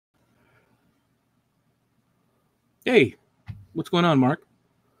Hey, what's going on, Mark?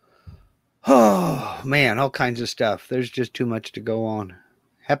 Oh, man, all kinds of stuff. There's just too much to go on.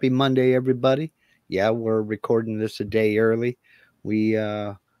 Happy Monday, everybody. Yeah, we're recording this a day early.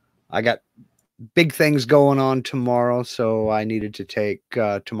 I got big things going on tomorrow, so I needed to take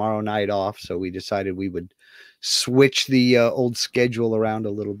tomorrow night off. So we decided we would switch the old schedule around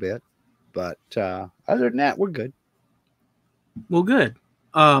a little bit. But other than that, we're good. Well, good.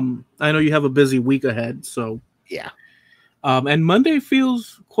 I know you have a busy week ahead, so Yeah. And Monday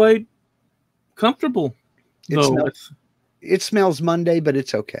feels quite comfortable. It smells Monday, but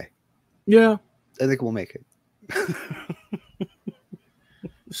it's okay. Yeah. I think we'll make it.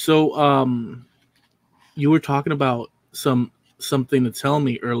 So, you were talking about something to tell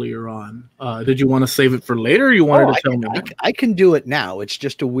me earlier on. Did you want to save it for later, or you wanted to tell me now? I can do it now. It's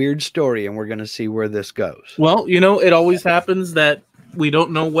just a weird story, and we're going to see where this goes. Well, it always happens that we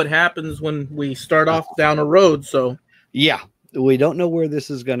don't know what happens when we start off down a road. So, yeah, we don't know where this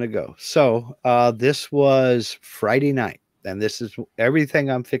is going to go. So, this was Friday night, and this is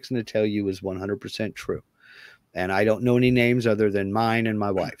everything I'm fixing to tell you is 100% true. And I don't know any names other than mine and my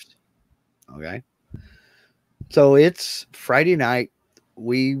wife's. Okay. So it's Friday night.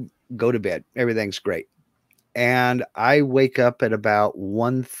 We go to bed. Everything's great. And I wake up at about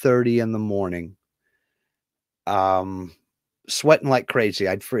 1:30 in the morning, sweating like crazy.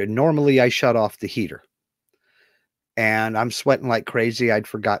 Normally I shut off the heater, and I'm sweating like crazy. I'd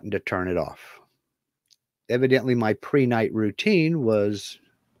forgotten to turn it off. Evidently, my pre-night routine was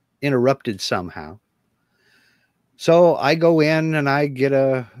interrupted somehow. So I go in and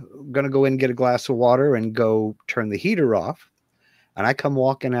gonna go in and get a glass of water and go turn the heater off. And I come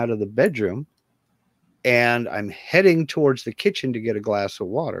walking out of the bedroom, and I'm heading towards the kitchen to get a glass of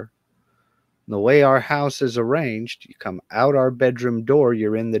water. And the way our house is arranged, you come out our bedroom door,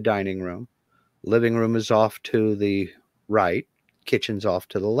 you're in the dining room. Living room is off to the right, kitchen's off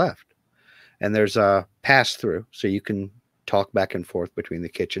to the left. And there's a pass-through, so you can talk back and forth between the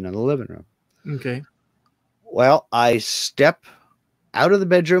kitchen and the living room. Okay. Well, I step out of the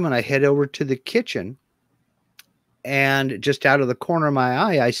bedroom and I head over to the kitchen, and just out of the corner of my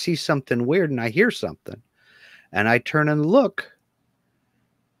eye, I see something weird and I hear something, and I turn and look,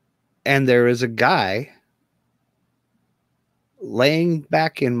 and there is a guy laying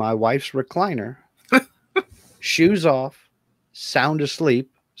back in my wife's recliner, shoes off, sound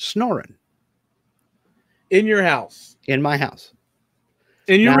asleep, snoring. In your house? In my house.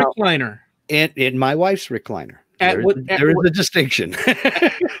 In your recliner? In my wife's recliner. There is a distinction.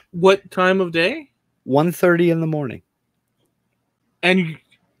 What time of day? 1:30 in the morning. And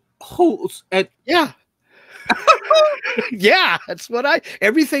yeah. Yeah, that's what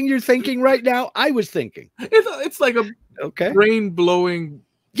everything you're thinking right now, I was thinking. It's like a brain blowing.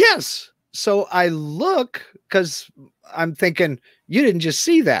 Yes. So I look, because I'm thinking, you didn't just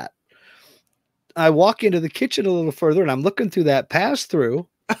see that. I walk into the kitchen a little further, and I'm looking through that pass through.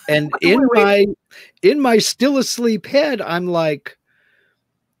 And in my still asleep head, I'm like,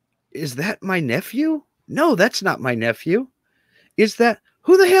 is that my nephew? No, that's not my nephew.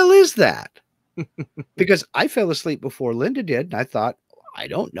 Who the hell is that? Because I fell asleep before Linda did. And I thought, I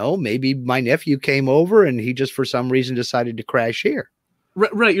don't know, maybe my nephew came over and he just for some reason decided to crash here.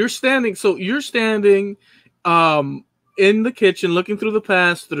 Right. You're standing in the kitchen looking through the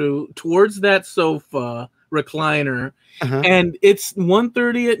pass through towards that sofa recliner. And it's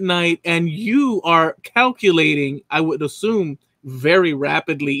 1:30 at night, and you are calculating, I would assume, very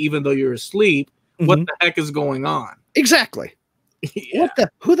rapidly, even though you're asleep, what the heck is going on. Exactly. Yeah.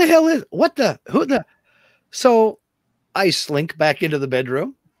 Who the hell is So I slink back into the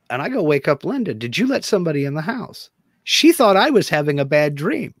bedroom and I go wake up Linda. Did you let somebody in the house? She thought I was having a bad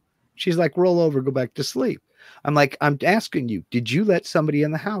dream. She's like, roll over, go back to sleep. I'm like, I'm asking you, did you let somebody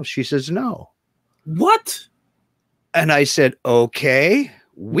in the house? She says, no. What? And I said, okay,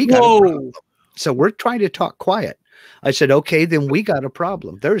 we got a problem. So we're trying to talk quiet. I said, okay, then we got a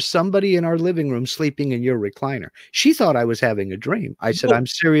problem. There's somebody in our living room sleeping in your recliner. She thought I was having a dream. I said, I'm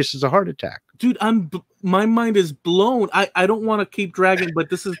serious as a heart attack. Dude, my mind is blown. I don't want to keep dragging,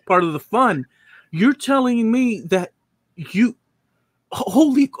 but this is part of the fun. You're telling me that okay,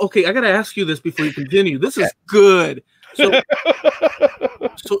 I got to ask you this before you continue. This is good.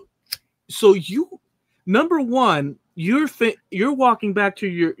 So you, number one, you're walking back to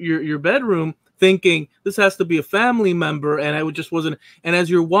your bedroom thinking this has to be a family member, and I just wasn't. And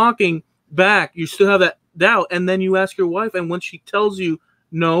as you're walking back, you still have that doubt, and then you ask your wife, and when she tells you,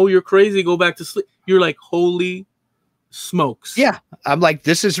 no, you're crazy, go back to sleep, you're like, holy smokes. Yeah. I'm like,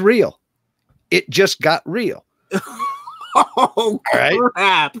 this is real. It just got real. Oh,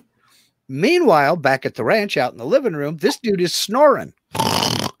 crap. Meanwhile, back at the ranch out in the living room, this dude is snoring.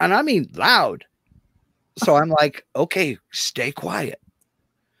 And I mean loud. So I'm like, okay, stay quiet.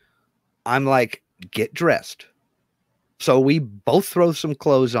 I'm like, get dressed. So we both throw some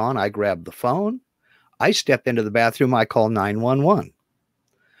clothes on. I grab the phone. I step into the bathroom. I call 911.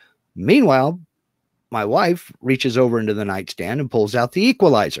 Meanwhile, my wife reaches over into the nightstand and pulls out the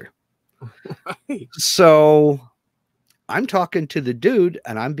equalizer. Right. So I'm talking to the dude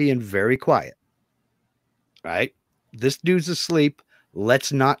and I'm being very quiet. Right? This dude's asleep.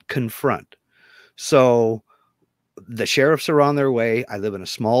 Let's not confront. So the sheriffs are on their way. I live in a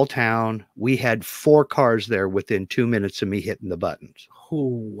small town. We had 4 cars there within 2 minutes of me hitting the buttons. Oh,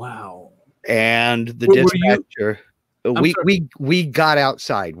 wow. And the Were dispatcher, we got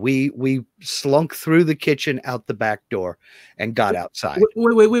outside. We slunk through the kitchen out the back door and got outside.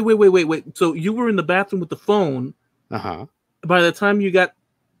 Wait. So you were in the bathroom with the phone. Uh-huh. By the time you got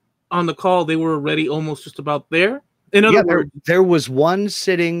on the call, they were already almost just about there. In other words, there was one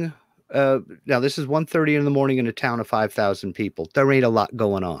sitting. Now this is 1:30 in the morning in a town of 5,000 people. There ain't a lot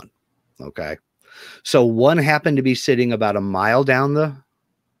going on. Okay. So one happened to be sitting about a mile down the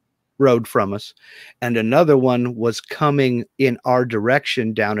road from us, and another one was coming in our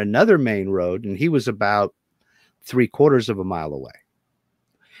direction down another main road, and he was about 3/4 of a mile away.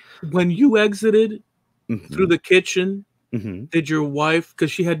 When you exited through the kitchen, Mm-hmm. did your wife,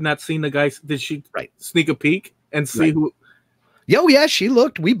 because she had not seen the guy, did she sneak a peek and see who? Oh, yeah, she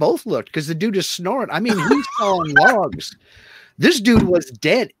looked. We both looked because the dude is snoring. I mean, he's sawing logs. This dude was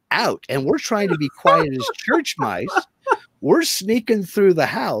dead out, and we're trying to be quiet as church mice. We're sneaking through the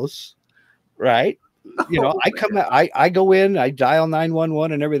house, right? You know, I come out, I go in, I dial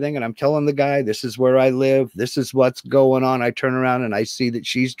 911 and everything, and I'm telling the guy, this is where I live. This is what's going on. I turn around and I see that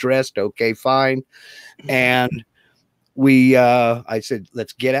she's dressed. Okay, fine. And I said,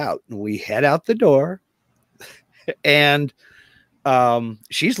 let's get out. And we head out the door. And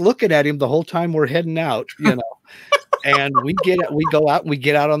she's looking at him the whole time we're heading out, you know. And we go out and we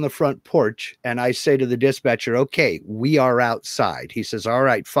get out on the front porch, and I say to the dispatcher, okay, we are outside. He says, all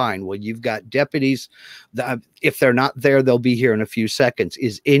right, fine. Well, you've got deputies. If they're not there, they'll be here in a few seconds.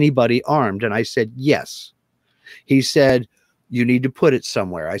 Is anybody armed? And I said, yes. He said, you need to put it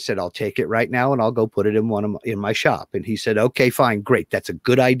somewhere. I said, I'll take it right now and I'll go put it in my shop. And he said, okay, fine, great. That's a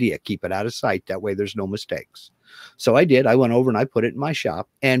good idea. Keep it out of sight. That way there's no mistakes. So I did. I went over and I put it in my shop,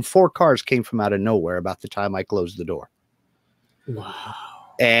 and 4 cars came from out of nowhere about the time I closed the door. Wow.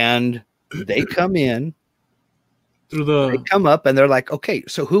 And they come in. They come up and they're like, okay,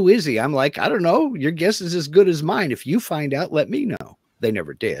 so who is he? I'm like, I don't know. Your guess is as good as mine. If you find out, let me know. They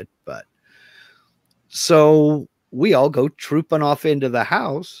never did. But so we all go trooping off into the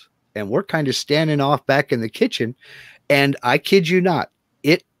house, and we're kind of standing off back in the kitchen. And I kid you not,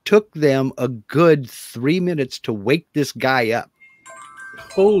 it took them a good 3 minutes to wake this guy up.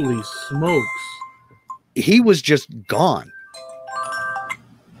 Holy smokes. He was just gone.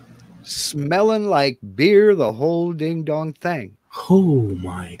 Smelling like beer, the whole ding dong thing. Oh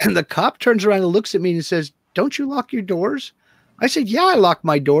my. And the cop turns around and looks at me and says, don't you lock your doors? I said, yeah, I lock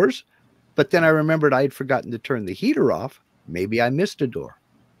my doors. But then I remembered I had forgotten to turn the heater off. Maybe I missed a door.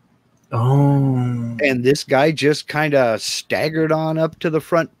 Oh. And this guy just kind of staggered on up to the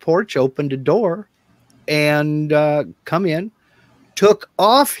front porch, opened a door, and come in, took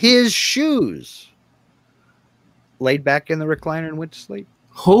off his shoes, laid back in the recliner and went to sleep.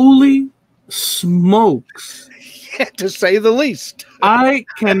 Holy smokes. Yeah, to say the least. I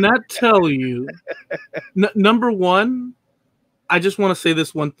cannot tell you. Number one, I just want to say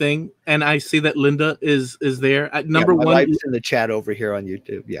this one thing, and I see that Linda is there. Number my one, wife's in the chat over here on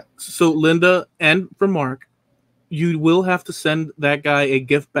YouTube. Yeah. So Linda and for Mark, you will have to send that guy a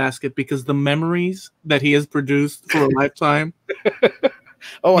gift basket, because the memories that he has produced for a lifetime.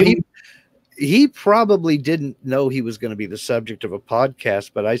 Oh, he probably didn't know he was going to be the subject of a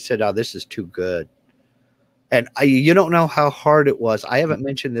podcast, but I said, oh, this is too good. And you don't know how hard it was. I haven't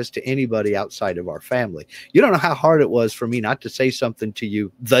mentioned this to anybody outside of our family. You don't know how hard it was for me not to say something to you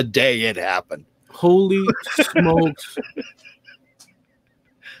the day it happened. Holy smokes.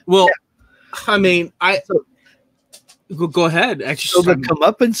 Well, yeah. I mean, go ahead. So the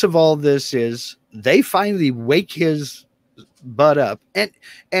comeuppance of all this is they finally wake his butt up,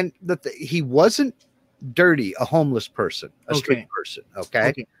 and he wasn't dirty, a homeless person, a street person.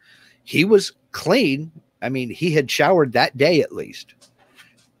 Okay. He was clean. I mean, he had showered that day at least,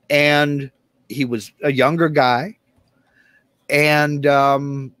 and he was a younger guy, and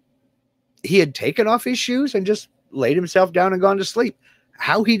he had taken off his shoes and just laid himself down and gone to sleep.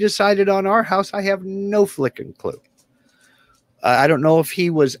 How he decided on our house, I have no flicking clue. I don't know if he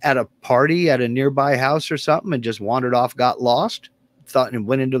was at a party at a nearby house or something and just wandered off, got lost, thought and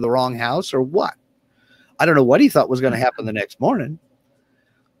went into the wrong house or what. I don't know what he thought was going to happen the next morning,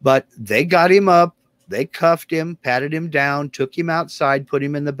 but they got him up. They cuffed him, patted him down, took him outside, put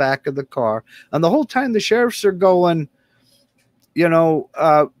him in the back of the car. And the whole time the sheriffs are going,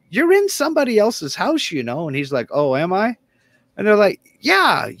 you're in somebody else's house, And he's like, oh, am I? And they're like,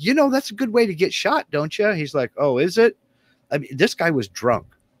 yeah, that's a good way to get shot, don't you? He's like, oh, is it? I mean, this guy was drunk.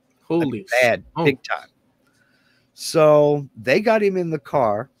 Holy bad, big time. So they got him in the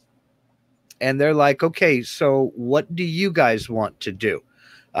car and they're like, okay, so what do you guys want to do?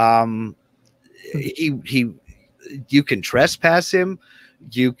 You can trespass him.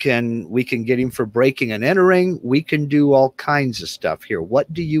 We can get him for breaking and entering. We can do all kinds of stuff here.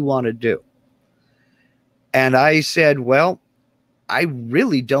 What do you want to do? And I said, well, I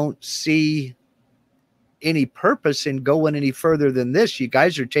really don't see any purpose in going any further than this. You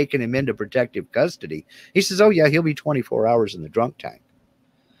guys are taking him into protective custody. He says, oh yeah, he'll be 24 hours in the drunk tank.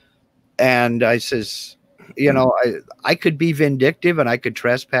 And I says, I could be vindictive and I could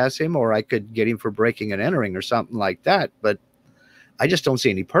trespass him, or I could get him for breaking and entering or something like that. But I just don't see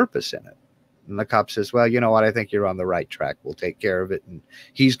any purpose in it. And the cop says, well, you know what? I think you're on the right track. We'll take care of it. And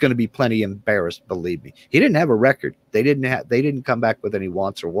he's going to be plenty embarrassed. Believe me. He didn't have a record. They didn't come back with any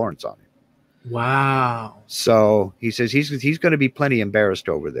wants or warrants on him. Wow. So he says he's going to be plenty embarrassed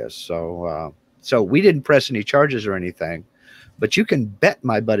over this. So we didn't press any charges or anything, but you can bet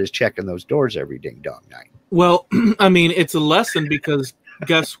my butt is checking those doors every ding dong night. Well, I mean, it's a lesson because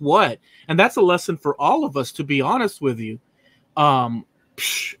guess what? And that's a lesson for all of us, to be honest with you. I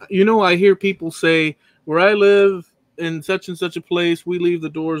hear people say, where I live in such and such a place, we leave the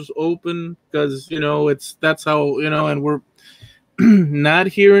doors open because, that's how, and we're not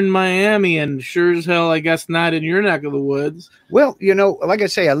here in Miami, and sure as hell, I guess not in your neck of the woods. Well, like I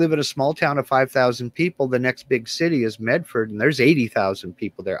say, I live in a small town of 5,000 people. The next big city is Medford, and there's 80,000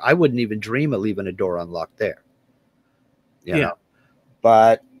 people there. I wouldn't even dream of leaving a door unlocked there. You know?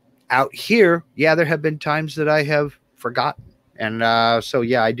 But out here, there have been times that I have forgotten. And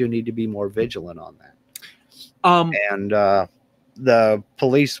I do need to be more vigilant on that. The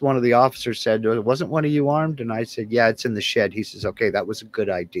police, one of the officers said, wasn't one of you armed? And I said, yeah, it's in the shed. He says, okay, that was a good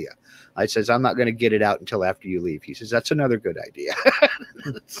idea. I says, I'm not going to get it out until after you leave. He says, that's another good idea.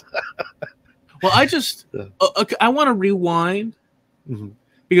 Well, I want to rewind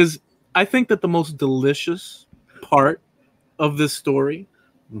because I think that the most delicious part of this story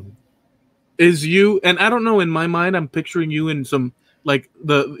is you. And I don't know, in my mind, I'm picturing you in some, like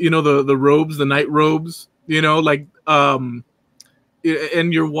the robes, the night robes,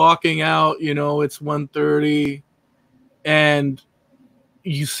 and you're walking out, it's 1:30 and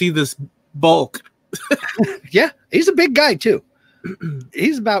you see this bulk. Yeah, he's a big guy too.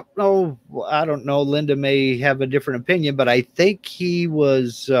 He's about, I don't know, Linda may have a different opinion, but I think he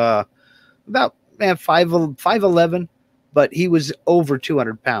was about 5'11", but he was over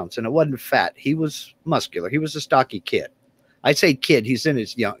 200 pounds and it wasn't fat. He was muscular. He was a stocky kid. I say kid, he's in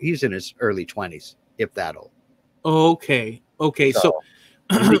his early 20s, if that old. So Okay. He's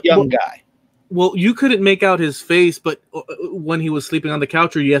a young guy. Well, you couldn't make out his face, but when he was sleeping on the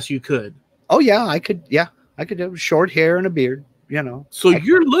couch, or yes, you could. Oh yeah, I could. Yeah, I could have short hair and a beard. So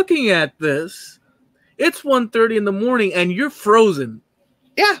you're looking at this. It's 1:30 in the morning, and you're frozen.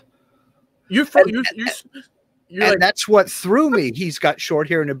 Yeah, you're and like, that's what threw me. He's got short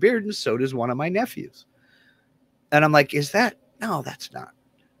hair and a beard, and so does one of my nephews. And I'm like, is that? No, that's not.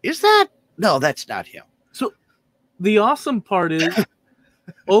 Is that? No, that's not him. So the awesome part is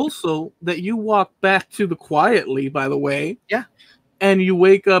also that you walk back to the quietly, by the way. Yeah. And you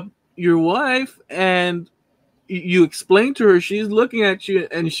wake up your wife and you explain to her, she's looking at you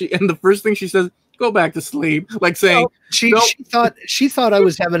and the first thing she says, go back to sleep. Like saying, she thought I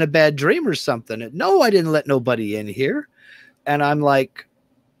was having a bad dream or something. No, I didn't let nobody in here. And I'm like,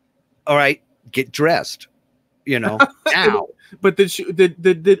 all right, get dressed, now. But did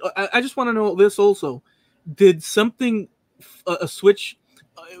I just want to know this also. Did something a switch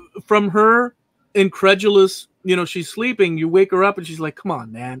from her incredulous, she's sleeping, you wake her up and she's like, come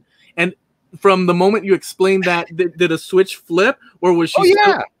on, man. And from the moment you explained that, did a switch flip, or was she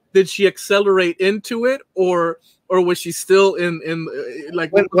did she accelerate into it, or was she still in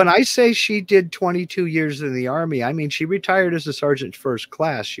like when I say she did 22 years in the Army, I mean she retired as a sergeant first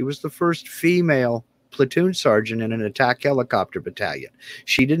class. She was the first female platoon sergeant in an attack helicopter battalion.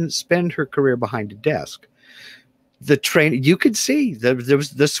 She didn't spend her career behind a desk. The train, you could see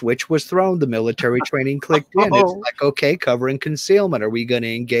the switch was thrown. The military training clicked in. It's like, okay, cover and concealment. Are we going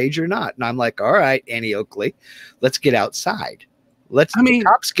to engage or not? And I'm like, all right, Annie Oakley, let's get outside. The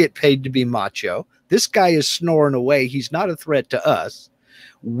cops get paid to be macho. This guy is snoring away. He's not a threat to us.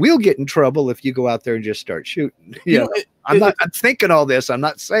 We'll get in trouble if you go out there and just start shooting. I'm thinking all this. I'm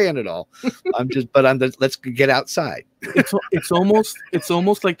not saying it all. Let's get outside. It's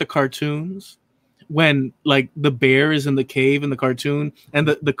almost like the cartoons when like the bear is in the cave in the cartoon and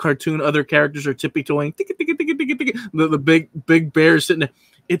the cartoon other characters are tippy-toeing. The big bear is sitting there.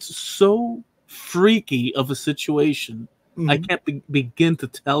 It's so freaky of a situation. Mm-hmm. I can't begin to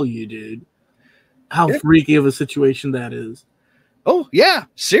tell you, dude, how freaky of a situation that is. Oh, yeah,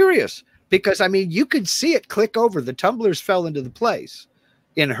 serious. Because, I mean, you could see it click over. The tumblers fell into the place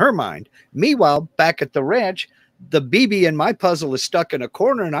in her mind. Meanwhile, back at the ranch, the BB in my puzzle is stuck in a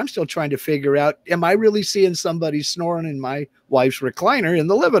corner, and I'm still trying to figure out, am I really seeing somebody snoring in my wife's recliner in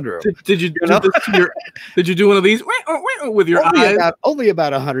the living room? Did you do one of these with your eyes? Only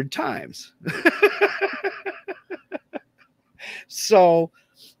about 100 times. So,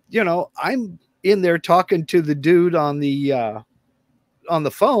 I'm in there talking to the dude on the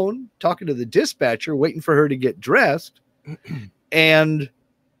phone, talking to the dispatcher, waiting for her to get dressed. And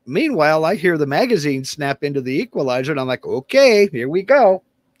meanwhile, I hear the magazine snap into the equalizer, and I'm like, okay, here we go.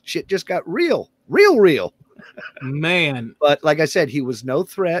 Shit just got real. Man. But like I said, he was no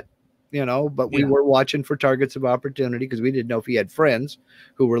threat, but we were watching for targets of opportunity because we didn't know if he had friends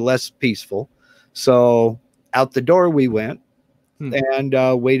who were less peaceful. So out the door we went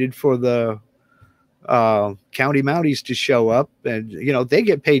and waited for the county Mounties to show up, and they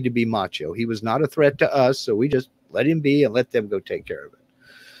get paid to be macho. He was not a threat to us, so we just let him be and let them go take care of it.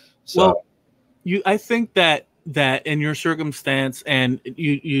 So, well, I think that in your circumstance, and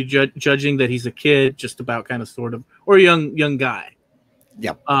you judging that he's a kid, just about kind of sort of, or a young guy,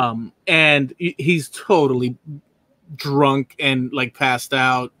 and he's totally drunk and like passed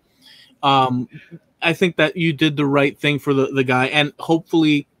out. I think that you did the right thing for the guy, and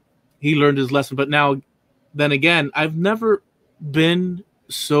hopefully he learned his lesson. But then again, I've never been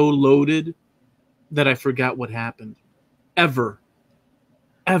so loaded that I forgot what happened. Ever.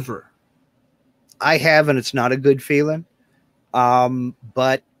 I have, and it's not a good feeling.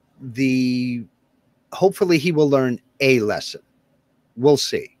 But hopefully he will learn a lesson. We'll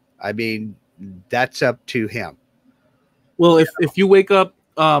see. I mean, that's up to him. Well, if you wake up,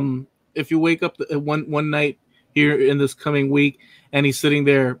 one night here in this coming week, and he's sitting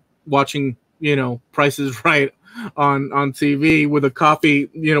there watching, Price is Right on TV with a coffee,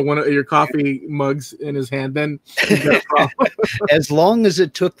 one of your coffee mugs in his hand, then you've got a problem. As long as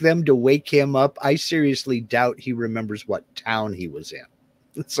it took them to wake him up, I seriously doubt he remembers what town he was in.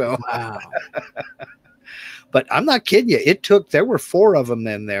 So, wow. But I'm not kidding you. There were 4 of them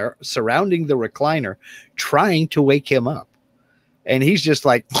in there surrounding the recliner, trying to wake him up. And he's just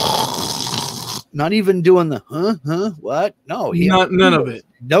like, not even doing the, what? No, none of it.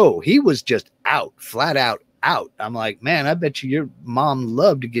 No, he was just out, flat out. I'm like, man, I bet you your mom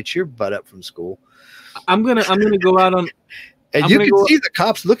loved to get your butt up from school. I'm gonna go out on, and you can see the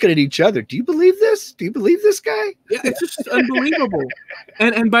cops looking at each other. Do you believe this? Do you believe this guy? Yeah, it's just unbelievable.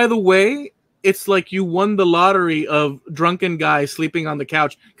 And by the way, it's like you won the lottery of drunken guys sleeping on the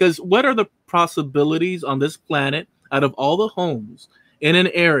couch. Because what are the possibilities on this planet out of all the homes in an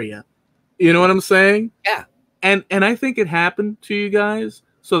area? You know what I'm saying? Yeah. And I think it happened to you guys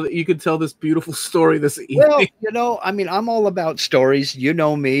so that you could tell this beautiful story this evening. Well, I mean, I'm all about stories. You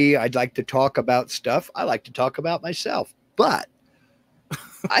know me. I'd like to talk about stuff. I like to talk about myself. But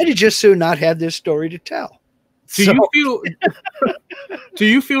I'd just soon not have this story to tell. Do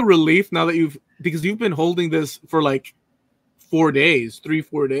you feel relief now that because you've been holding this for like 4 days,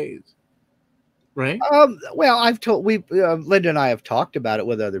 3-4 days, right? Well, Linda and I have talked about it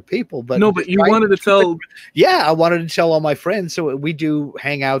with other people, but no, but you wanted to tell. Yeah, I wanted to tell all my friends. So we do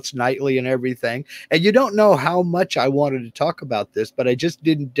hangouts nightly and everything. And you don't know how much I wanted to talk about this, but I just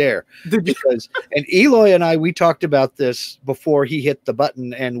didn't dare and Eloy and we talked about this before he hit the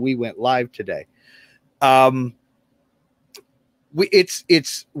button and we went live today.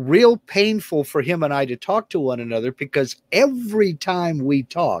 It's real painful for him and I to talk to one another because every time we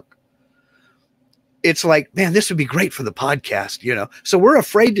talk, it's like, man, this would be great for the podcast, So we're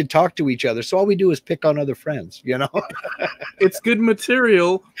afraid to talk to each other. So all we do is pick on other friends, It's good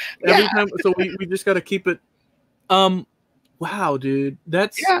material every time. So we just got to keep it. Wow, dude,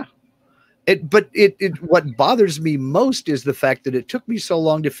 that's what bothers me most is the fact that it took me so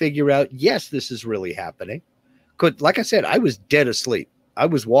long to figure out, yes, this is really happening. Like I said, I was dead asleep. I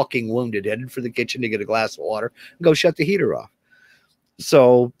was walking wounded, headed for the kitchen to get a glass of water and go shut the heater off.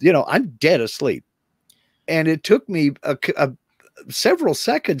 So, I'm dead asleep. And it took me several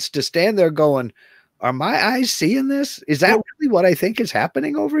seconds to stand there going, Are my eyes seeing this? Is that really what I think is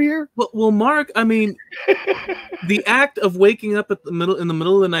happening over here? Well, Mark, I mean, the act of waking up in the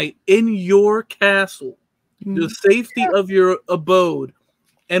middle of the night in your castle, the safety of your abode,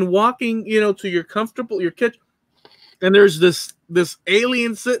 and walking, to your kitchen, and there's this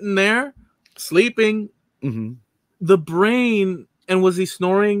alien sitting there sleeping. Mm-hmm. The brain, and was he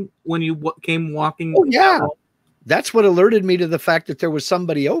snoring when you came walking? Oh yeah, that's what alerted me to the fact that there was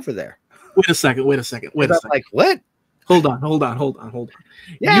somebody over there. Wait a second. Like, what? Hold on.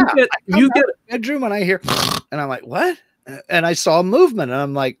 Yeah, you get a bedroom and I hear, and I'm like, what? And I saw movement, and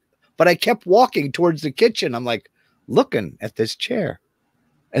I'm like, but I kept walking towards the kitchen. I'm like, looking at this chair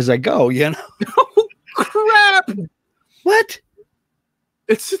as I go, Oh, crap! What?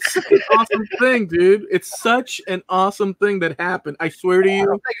 It's such an awesome thing, dude. It's such an awesome thing that happened. I swear to you. I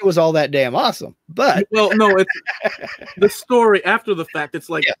don't think it was all that damn awesome, but well, no, it's the story after the fact. It's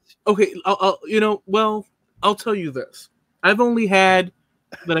like, okay, I'll tell you this. I've only had,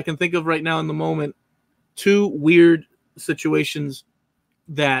 that I can think of right now in the moment, 2 weird situations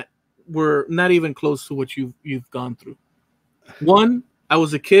that were not even close to what you've gone through. One, I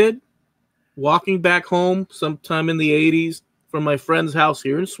was a kid walking back home sometime in the 80s from my friend's house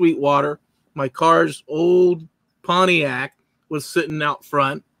here in Sweetwater. My car's old Pontiac was sitting out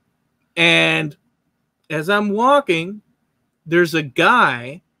front. And as I'm walking, there's a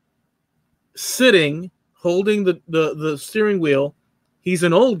guy sitting, holding the steering wheel. He's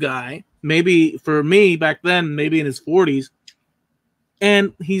an old guy, maybe for me back then, maybe in his 40s.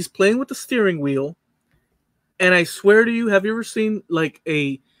 And he's playing with the steering wheel. And I swear to you, have you ever seen like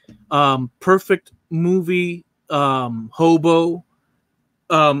a perfect movie hobo?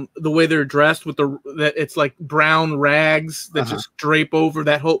 The way they're dressed with that it's like brown rags that just drape over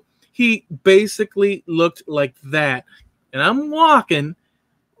that whole. He basically looked like that. And I'm walking.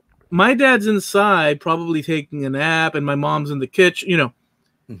 My dad's inside, probably taking a nap, and my mom's in the kitchen,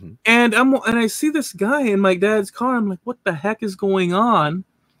 And I see this guy in my dad's car. I'm like, what the heck is going on?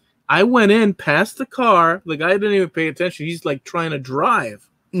 I went in past the car. The guy didn't even pay attention. He's like trying to drive.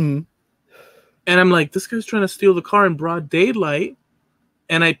 Mm-hmm. And I'm like, this guy's trying to steal the car in broad daylight.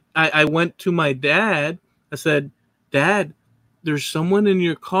 And I went to my dad. I said, Dad, there's someone in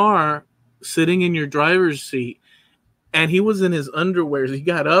your car sitting in your driver's seat. And he was in his underwear. He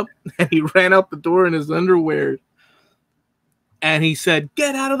got up and he ran out the door in his underwear. And he said,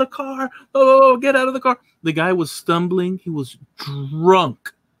 get out of the car. Oh, get out of the car. The guy was stumbling. He was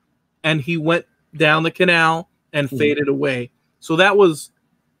drunk. And he went down the canal and faded away. So that was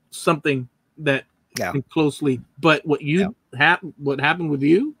something that closely. But what happened with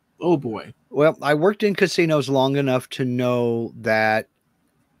you? Oh, boy. Well, I worked in casinos long enough to know that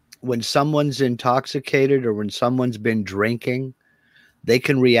when someone's intoxicated or when someone's been drinking, they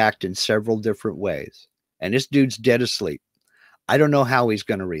can react in several different ways. And this dude's dead asleep. I don't know how he's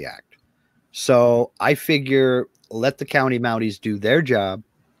going to react. So I figure let the county Mounties do their job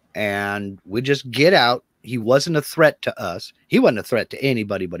and we just get out. He wasn't a threat to us. He wasn't a threat to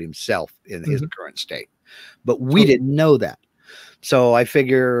anybody but himself in his current state. But we didn't know that. So I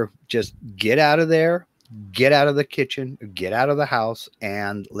figure just get out of there, get out of the kitchen, get out of the house,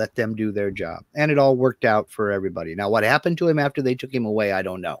 and let them do their job. And it all worked out for everybody. Now, what happened to him after they took him away, I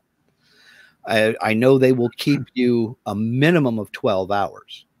don't know. I know they will keep you a minimum of 12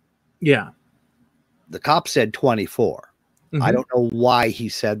 hours. Yeah. The cop said 24. I don't know why he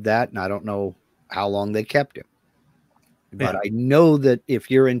said that, and I don't know how long they kept him. But I know that if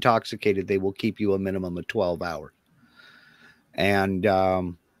you're intoxicated, they will keep you a minimum of 12 hours. And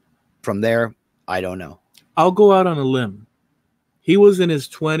from there, I don't know. I'll go out on a limb. He was in his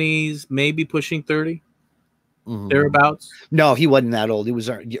 20s, maybe pushing 30, thereabouts. No, he wasn't that old. He was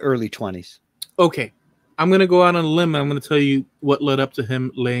early 20s. Okay. I'm going to go out on a limb, and I'm going to tell you what led up to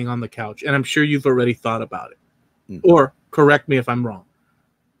him laying on the couch. And I'm sure you've already thought about it. Or correct me if I'm wrong.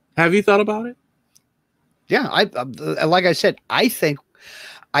 Have you thought about it? Yeah. Like I said, I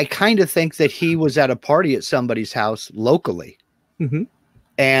kind of think that he was at a party at somebody's house locally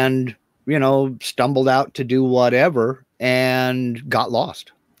and, stumbled out to do whatever and got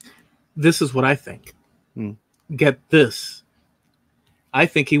lost. This is what I think. Get this. I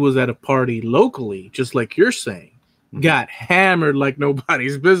think he was at a party locally, just like you're saying, got hammered like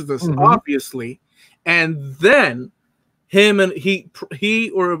nobody's business, obviously. And then him and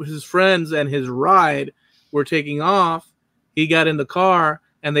he or his friends and his ride were taking off. He got in the car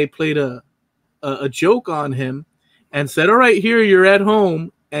and they played a joke on him and said, all right, here, you're at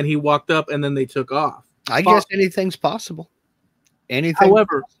home. And he walked up and then they took off. I guess anything's possible. Anything.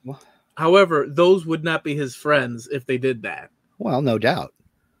 However, those would not be his friends if they did that. Well, no doubt.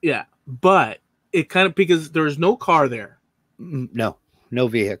 Yeah. But it kind of, because there's no car there. No, no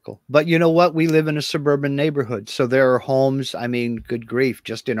vehicle. But you know what? We live in a suburban neighborhood. So there are homes. I mean, good grief,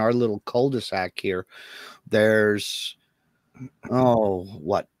 just in our little cul-de-sac here, there's, oh,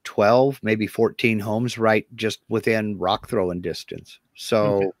 what, 12, maybe 14 homes right just within rock throwing distance.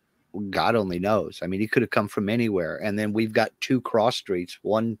 So God only knows. I mean, he could have come from anywhere. And then we've got two cross streets.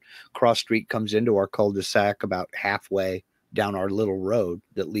 One cross street comes into our cul-de-sac about halfway down our little road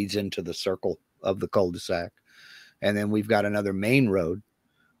that leads into the circle of the cul-de-sac. And then we've got another main road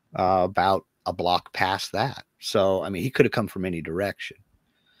about a block past that. So, I mean, he could have come from any direction.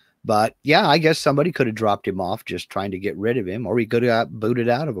 But yeah, I guess somebody could have dropped him off just trying to get rid of him, or he could have got booted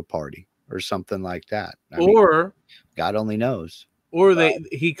out of a party or something like that. I mean, God only knows. Or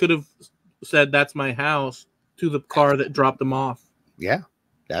he could have said, "That's my house," to the car that dropped him off. Yeah,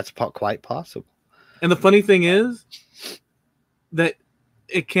 that's quite possible. And the funny thing is that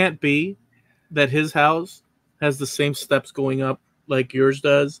it can't be that his house has the same steps going up like yours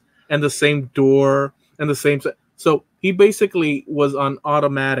does, and the same door, and the same. So he basically was on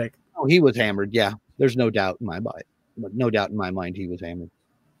automatic. Oh, he was hammered. Yeah, there's no doubt in my mind. No doubt in my mind he was hammered.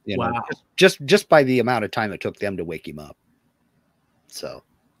 You know, just by the amount of time it took them to wake him up. So,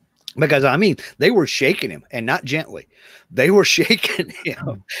 because I mean, they were shaking him, and not gently. They were shaking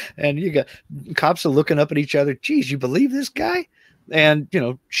him, and you got cops are looking up at each other. Geez, you believe this guy? And you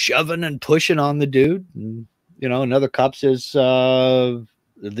know, shoving and pushing on the dude. And, you know, another cop says,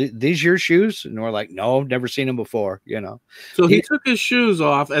 "These your shoes?" And we're like, "No, never seen them before." You know, so he took his shoes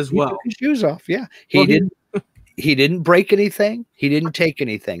off as well. Took his shoes off, yeah. He didn't break anything. He didn't take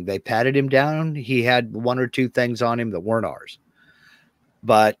anything. They patted him down. He had one or two things on him that weren't ours.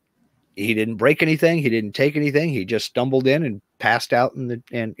 But he didn't break anything. He didn't take anything. He just stumbled in and passed out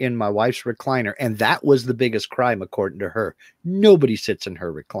in my wife's recliner. And that was the biggest crime, according to her. Nobody sits in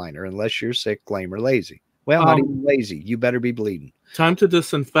her recliner unless you're sick, lame, or lazy. Well, not even lazy. You better be bleeding. Time to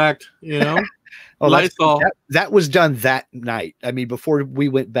disinfect, you know? That was done that night. I mean, before we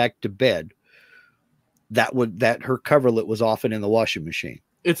went back to bed, that her coverlet was often in the washing machine.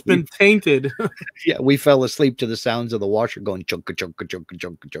 It's been tainted. Yeah, we fell asleep to the sounds of the washer going chunka chunka chunka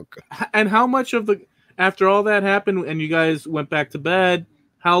chunka chunka. And how much of after all that happened and you guys went back to bed,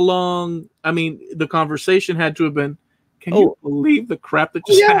 how long? I mean, the conversation had to have been, can you believe the crap that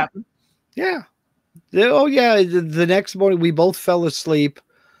just happened? Yeah. Oh yeah. The next morning we both fell asleep.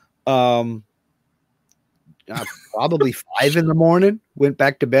 Probably 5 in the morning. Went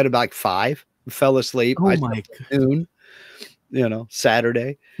back to bed about like 5. Fell asleep. Oh my God. You know,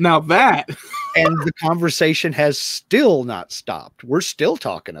 Saturday. Now that. And the conversation has still not stopped. We're still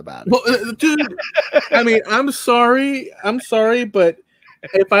talking about it. Well, dude, I mean, I'm sorry, but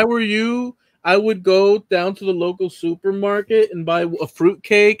if I were you, I would go down to the local supermarket and buy a fruit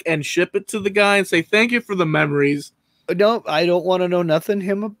cake and ship it to the guy and say, "Thank you for the memories." No, I don't want to know nothing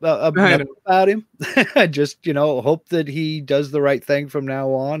about him. I just, you know, hope that he does the right thing from now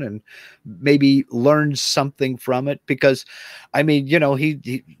on and maybe learns something from it. Because, I mean, you know,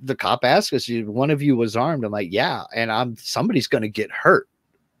 the cop asked us, "One of you was armed?" I'm like, "Yeah," and somebody's going to get hurt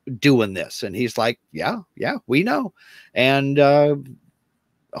doing this. And he's like, "Yeah, we know," and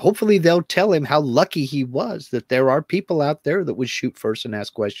hopefully they'll tell him how lucky he was that there are people out there that would shoot first and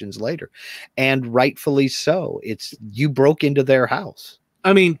ask questions later. And rightfully so. You broke into their house.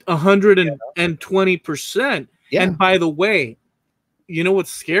 I mean, 120%. Yeah. And by the way, you know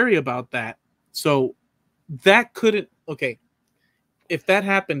what's scary about that? So that couldn't, okay, if that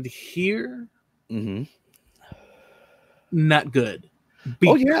happened here, not good.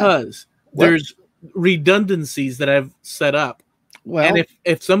 Because there's redundancies that I've set up. Well, and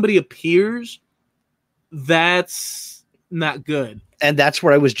if somebody appears, that's not good. And that's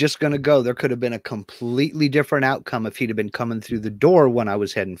where I was just going to go. There could have been a completely different outcome if he'd have been coming through the door when I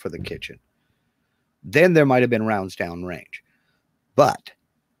was heading for the kitchen. Then there might have been rounds down range. But,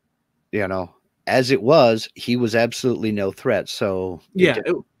 you know, as it was, he was absolutely no threat. So it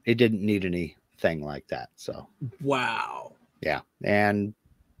didn't need anything like that. So wow. Yeah. And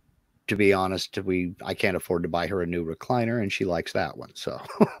to be honest, I can't afford to buy her a new recliner, and she likes that one. So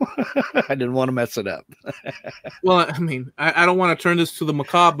I didn't want to mess it up. Well, I mean, I don't want to turn this to the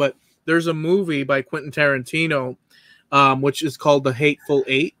macabre, but there's a movie by Quentin Tarantino, which is called The Hateful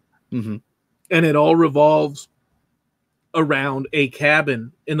Eight. Mm-hmm. And it all revolves around a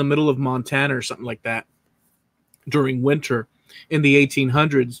cabin in the middle of Montana or something like that during winter in the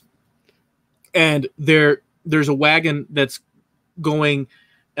 1800s. And there's a wagon that's going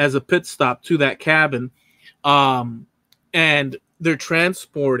as a pit stop to that cabin, and they're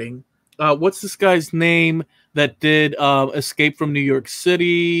transporting what's this guy's name that did Escape from New York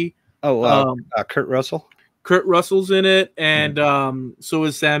City? Kurt Russell. Kurt Russell's in it, and so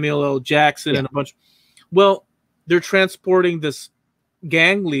is Samuel L. Jackson and a bunch. Well, they're transporting this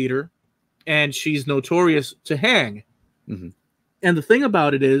gang leader, and she's notorious to hang. And the thing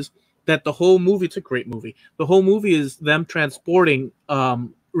about it is that the whole movie, it's a great movie. The whole movie is them transporting,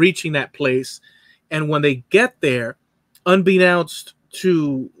 reaching that place. And when they get there, unbeknownst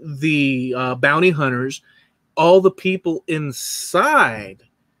to the bounty hunters, all the people inside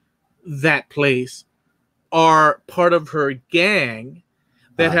that place are part of her gang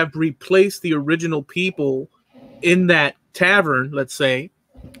that have replaced the original people in that tavern, let's say,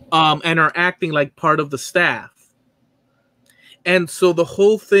 and are acting like part of the staff. And so the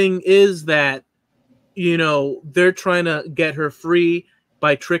whole thing is that, you know, they're trying to get her free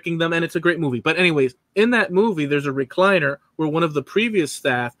by tricking them, and it's a great movie. But anyways, in that movie, there's a recliner where one of the previous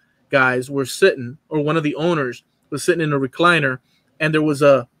staff guys were sitting, or one of the owners was sitting in a recliner, and there was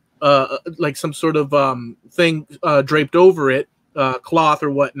a like some sort of thing draped over it, cloth or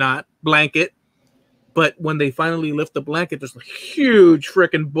whatnot, blanket. But when they finally lift the blanket, there's a huge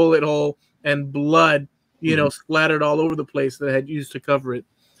freaking bullet hole and blood, you know, splattered all over the place that I had used to cover it.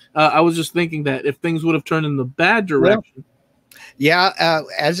 I was just thinking that if things would have turned in the bad direction.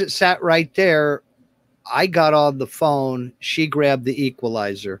 As it sat right there, I got on the phone. She grabbed the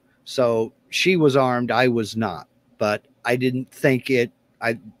equalizer. So she was armed. I was not. But I didn't think it.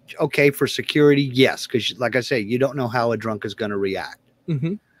 Okay, for security, yes. Because like I say, you don't know how a drunk is going to react.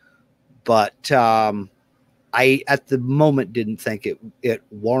 But I, at the moment, didn't think it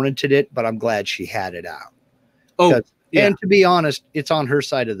warranted it, but I'm glad she had it out. And to be honest, it's on her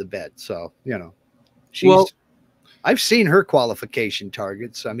side of the bed. So, you know, I've seen her qualification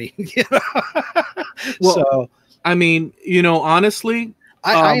targets. I mean, you know, so I mean, you know, honestly,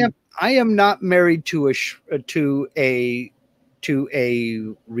 I am not married to a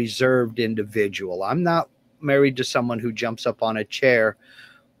reserved individual. I'm not married to someone who jumps up on a chair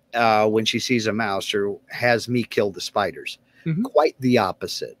when she sees a mouse or has me kill the spiders. Quite the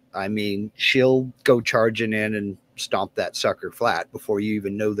opposite. I mean, she'll go charging in and stomp that sucker flat before you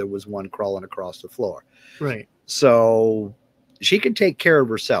even know there was one crawling across the floor. Right. So she can take care of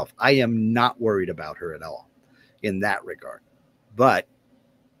herself. I am not worried about her at all in that regard. But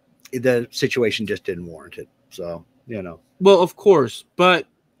the situation just didn't warrant it. So, you know. Well, of course. But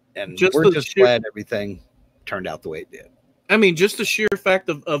we're just glad everything turned out the way it did. I mean, just the sheer fact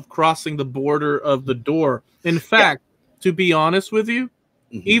of crossing the border of the door. In fact, to be honest with you,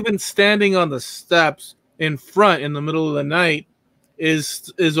 even standing on the steps in front in the middle of the night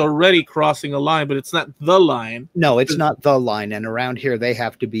is already crossing a line, but it's not the line. No, it's not the line. And around here, they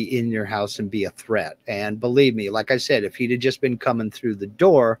have to be in your house and be a threat. And believe me, like I said, if he'd have just been coming through the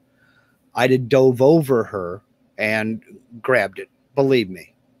door, I'd have dove over her and grabbed it. Believe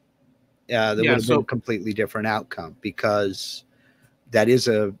me. There would have been a completely different outcome, because that is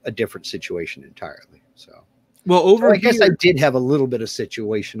a different situation entirely. So, well, I guess I did have a little bit of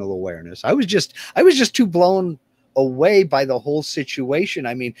situational awareness. I was just too blown away by the whole situation.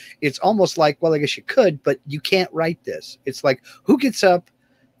 I mean, it's almost like, well, I guess you could, but you can't write this. It's like, who gets up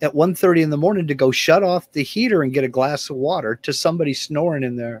at 1:30 in the morning to go shut off the heater and get a glass of water to somebody snoring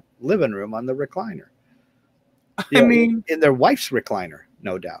in their living room on the recliner? I mean, in their wife's recliner,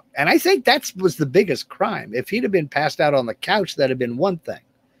 no doubt. And I think that was the biggest crime. If he'd have been passed out on the couch, that'd have been one thing.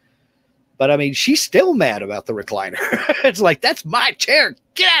 But I mean, she's still mad about the recliner. It's like, that's my chair.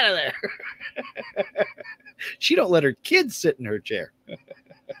 Get out of there. She don't let her kids sit in her chair.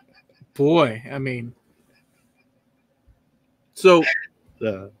 Boy, I mean, so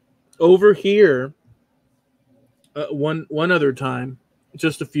over here, one other time,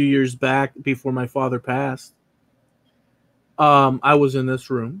 just a few years back before my father passed, I was in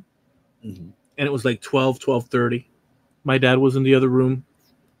this room, and it was like 12:30. My dad was in the other room,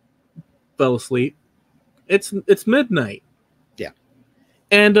 fell asleep. It's midnight. Yeah.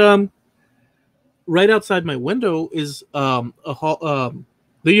 And right outside my window is the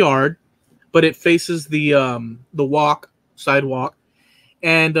yard, but it faces the sidewalk,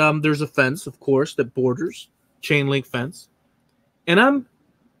 and there's a fence, of course, that borders, chain link fence, and I'm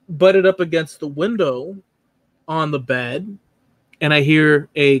butted up against the window on the bed, and I hear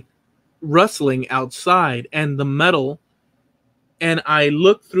a rustling outside and the metal, and I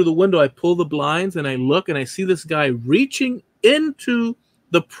look through the window, I pull the blinds, and I look, and I see this guy reaching into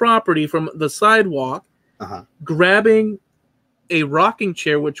the property from the sidewalk, grabbing a rocking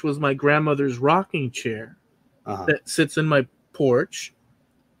chair, which was my grandmother's rocking chair that sits in my porch,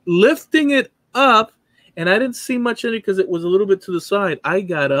 lifting it up, and I didn't see much in it because it was a little bit to the side. I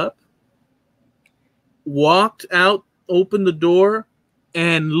got up, walked out, opened the door,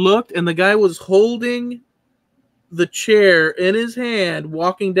 and looked, and the guy was holding the chair in his hand,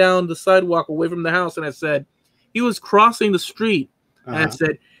 walking down the sidewalk away from the house. And I said, he was crossing the street. And I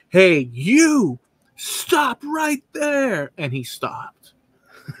said, hey, you stop right there. And he stopped.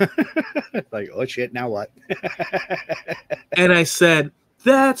 Like, oh shit, now what? And I said,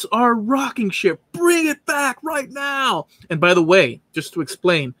 that's our rocking chair. Bring it back right now. And by the way, just to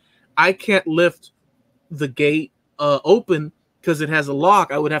explain, I can't lift the gate open because it has a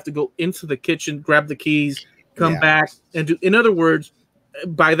lock. I would have to go into the kitchen, grab the keys, come back, and do. In other words,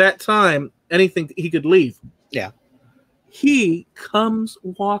 by that time, anything he could leave. Yeah. He comes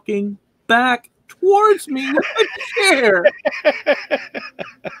walking back towards me with the chair.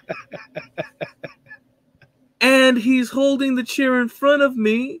 And he's holding the chair in front of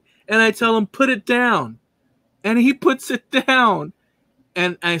me, and I tell him, put it down. And he puts it down.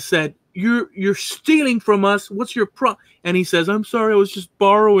 And I said, you're stealing from us. What's your problem? And he says, I'm sorry, I was just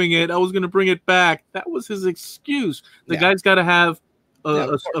borrowing it. I was going to bring it back. That was his excuse. The guy's got to have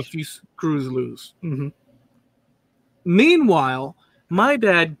a few screws loose. Mm-hmm. Meanwhile, my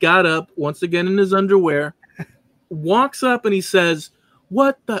dad got up once again in his underwear, walks up, and he says,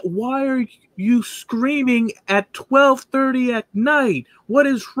 why are you screaming at 12:30 at night? What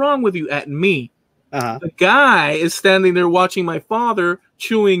is wrong with you? At me. The guy is standing there watching my father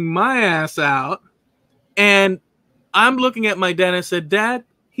chewing my ass out. And I'm looking at my dad, and I said, Dad,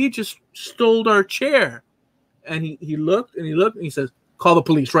 he just stole our chair. And he looked and he says, call the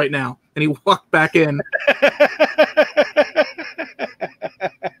police right now. And he walked back in.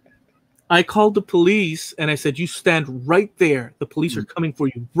 I called the police and I said, you stand right there. The police are coming for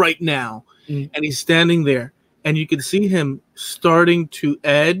you right now. And he's standing there. And you can see him starting to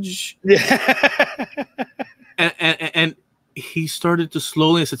edge. And he started to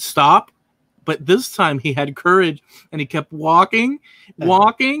slowly, I said, stop. But this time he had courage and he kept walking,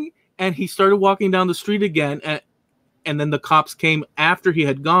 and he started walking down the street again. And then the cops came after he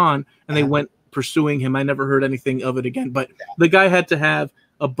had gone, and they went pursuing him. I never heard anything of it again. But the guy had to have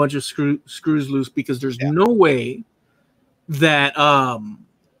a bunch of screws loose, because there's no way that well,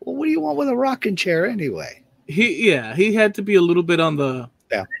 what do you want with a rocking chair anyway? He had to be a little bit on the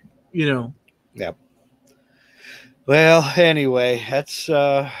Well, anyway, that's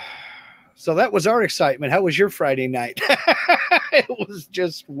so that was our excitement. How was your Friday night? It was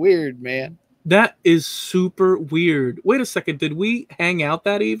just weird, man. That is super weird. Wait a second, did we hang out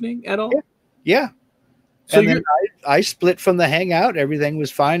that evening at all? Yeah. So and then I split from the hangout. Everything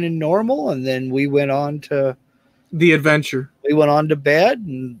was fine and normal, and then we went on to the adventure. We went on to bed,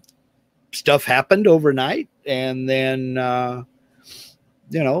 and stuff happened overnight, and then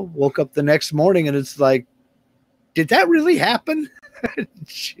woke up the next morning, and it's like, did that really happen?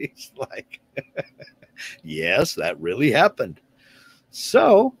 She's like, yes, that really happened.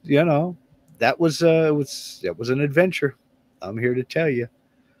 So that was an adventure. I'm here to tell you.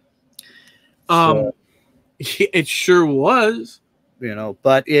 It sure was.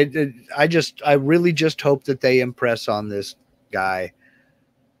 But I really just hope that they impress on this guy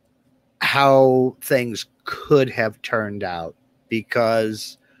how things could have turned out,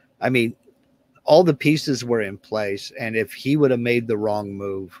 because I mean, all the pieces were in place, and if he would have made the wrong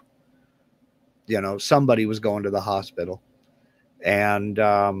move, somebody was going to the hospital, and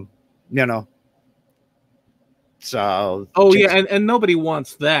so and nobody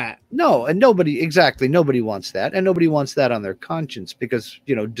wants that. No, and nobody wants that, and nobody wants that on their conscience, because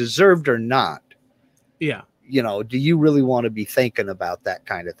deserved or not, do you really want to be thinking about that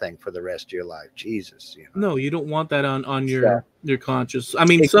kind of thing for the rest of your life? Jesus, no, you don't want that on your conscience. I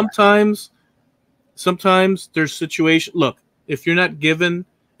mean, sometimes there's situations. Look, if you're not given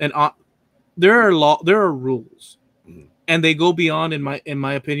there are rules, and they go beyond, in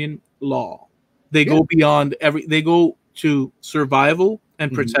my opinion, law. They go beyond they go to survival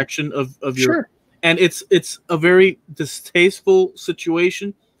and protection of your, and it's a very distasteful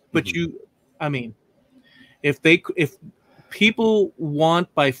situation, but if people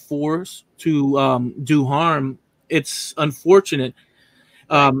want by force to do harm, it's unfortunate.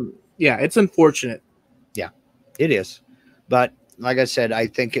 It's unfortunate. Yeah, it is. But like I said, I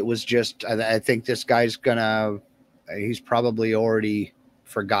think it was just, I think this guy's he's probably already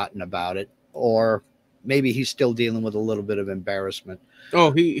forgotten about it, or maybe he's still dealing with a little bit of embarrassment.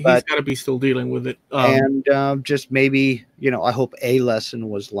 Oh, he's got to be still dealing with it. And just maybe, I hope a lesson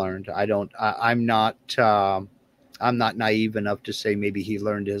was learned. I'm not naive enough to say maybe he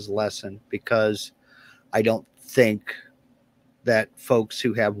learned his lesson, because I don't think that folks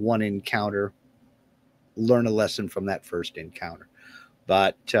who have one encounter learn a lesson from that first encounter.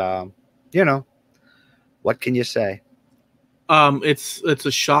 But, what can you say? It's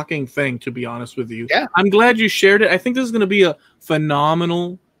a shocking thing, to be honest with you. Yeah. I'm glad you shared it. I think this is going to be a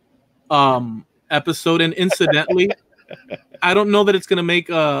phenomenal episode. And incidentally, I don't know that it's going to make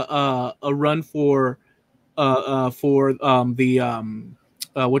a run for what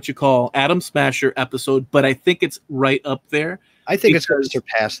you call Atom Smasher episode, but I think it's right up there. I think it's going to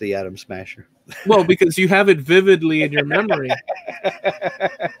surpass the Atom Smasher. Well, because you have it vividly in your memory.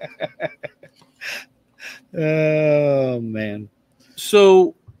 Oh man.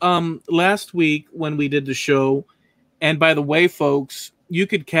 So last week when we did the show, and by the way, folks, you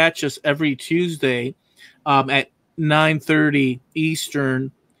could catch us every Tuesday at 9:30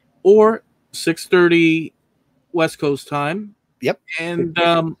 Eastern or 6:30 West Coast time. Yep. And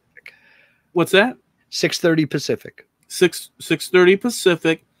what's that? 6:30 Pacific. 6:30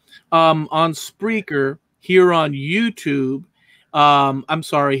 Pacific on Spreaker here on YouTube. Here on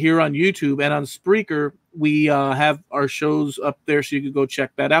YouTube and on Spreaker. We have our shows up there, so you could go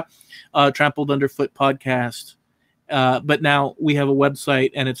check that out. Trampled Underfoot Podcast. But now we have a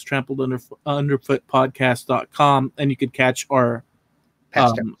website, and it's trampledunderfootpodcast.com, and you could catch our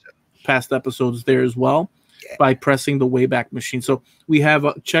past episodes there as well by pressing the Wayback Machine. So we have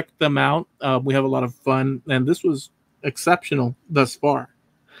checked them out. We have a lot of fun, and this was exceptional thus far.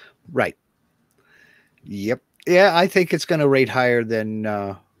 Right. Yep. Yeah, I think it's going to rate higher than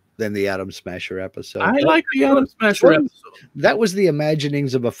the Atom Smasher episode. I like the Atom Smasher episode. That was the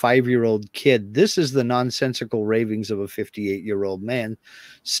imaginings of a 5-year-old kid. This is the nonsensical ravings of a 58-year-old man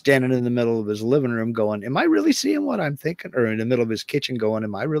standing in the middle of his living room going, am I really seeing what I'm thinking? Or in the middle of his kitchen going,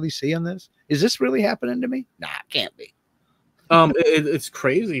 am I really seeing this? Is this really happening to me? Nah, it can't be. It's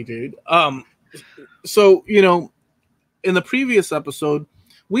crazy, dude. So, you know, in the previous episode,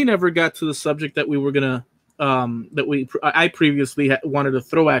 we never got to the subject that we were going to I previously wanted to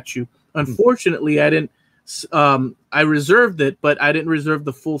throw at you. Unfortunately, I didn't. I reserved it, but I didn't reserve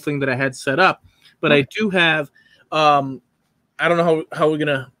the full thing that I had set up. But I do have. I don't know how we're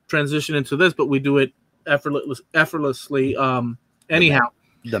gonna transition into this, but we do it effortlessly. Anyhow,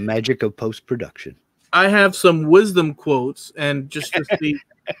 the magic of post-production. I have some wisdom quotes, and just to see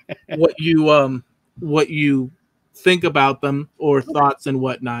what you think about them or thoughts and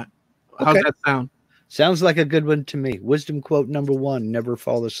whatnot. How's that sound? Sounds like a good one to me. Wisdom quote number 1, never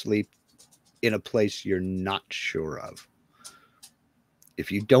fall asleep in a place you're not sure of.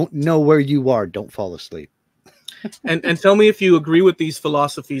 If you don't know where you are, don't fall asleep. and tell me if you agree with these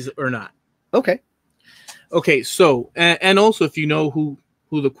philosophies or not. Okay. Okay, so and also if you know who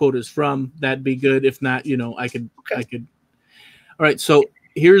the quote is from, that'd be good. If not, you know, I could. All right, so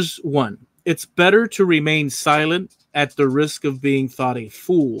here's one. It's better to remain silent at the risk of being thought a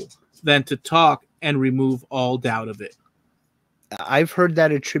fool than to talk and remove all doubt of it. I've heard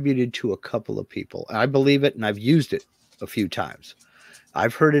that attributed to a couple of people. I believe it, and I've used it a few times.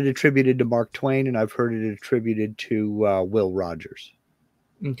 I've heard it attributed to Mark Twain, and I've heard it attributed to Will Rogers.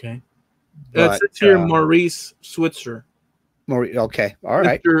 Okay. It's here Maurice Switzer. Okay, all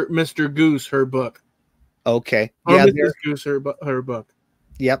right. Mr. Goose, her book. Okay. Or yeah, Mrs. Goose, her book.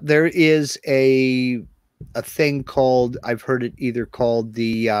 Yep, there is a thing called, I've heard it either called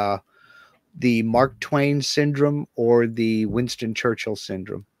the Mark Twain syndrome or the Winston Churchill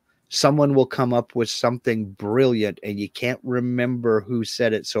syndrome. Someone will come up with something brilliant and you can't remember who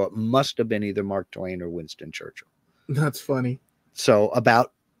said it. So it must have been either Mark Twain or Winston Churchill. That's funny. So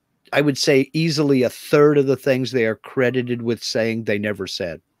about, I would say easily a third of the things they are credited with saying they never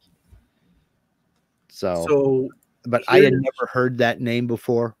said. But I had never heard that name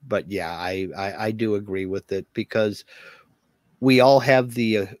before, but yeah, I do agree with it because we all have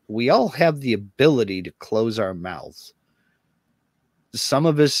the ability to close our mouths. Some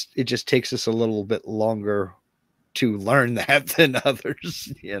of us, it just takes us a little bit longer to learn that than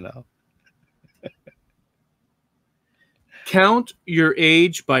others, you know. Count your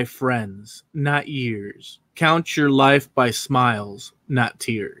age by friends, not years. Count your life by smiles, not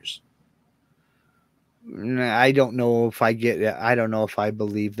tears. I don't know if I get it. I don't know if I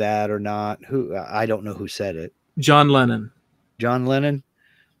believe that or not. I don't know who said it. John Lennon. John Lennon?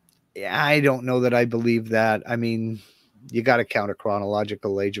 Yeah, I don't know that I believe that. I mean, you got to count a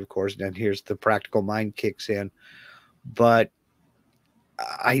chronological age, of course, and then here's the practical mind kicks in. But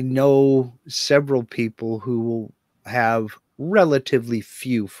I know several people who will have relatively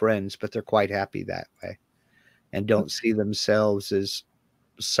few friends, but they're quite happy that way and don't see themselves as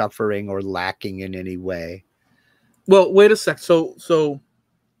suffering or lacking in any way. Well, wait a sec. So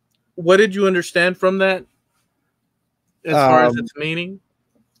what did you understand from that as far as its meaning?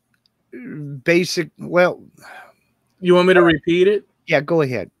 Well, you want me to repeat it? Yeah, go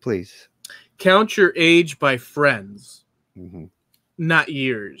ahead, please. Count your age by friends, Mm-hmm. not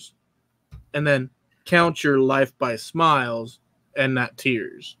years. And then count your life by smiles and not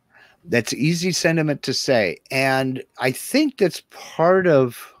tears. That's easy sentiment to say. And I think that's part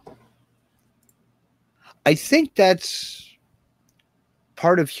of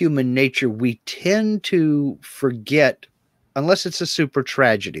human nature. We tend to forget, unless it's a super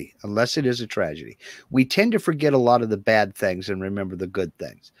tragedy, unless it is a tragedy, we tend to forget a lot of the bad things and remember the good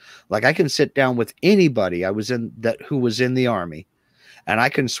things. Like I can sit down with anybody who was in the Army, and I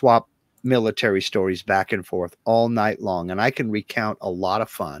can swap military stories back and forth all night long. And I can recount a lot of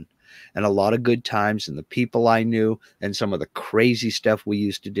fun and a lot of good times and the people I knew and some of the crazy stuff we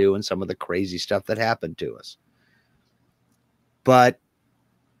used to do and some of the crazy stuff that happened to us. But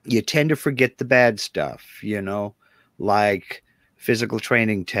you tend to forget the bad stuff, like physical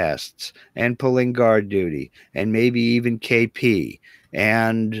training tests and pulling guard duty and maybe even KP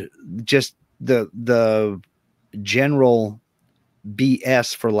and just the general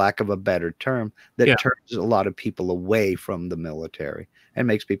BS, for lack of a better term, that turns a lot of people away from the military and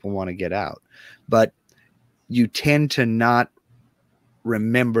makes people want to get out. But you tend to not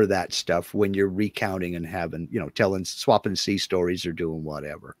remember that stuff when you're recounting and having, swapping sea stories or doing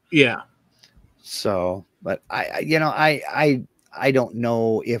whatever. Yeah. So, but I don't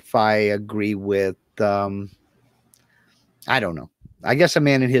know if I agree with, I don't know. I guess a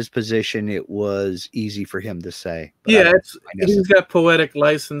man in his position, it was easy for him to say. Yeah, he's got poetic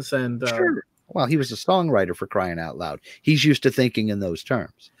license and sure. Well, he was a songwriter, for crying out loud. He's used to thinking in those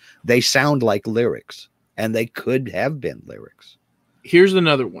terms. They sound like lyrics, and they could have been lyrics. Here's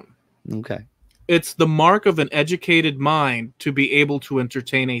another one. Okay. It's the mark of an educated mind to be able to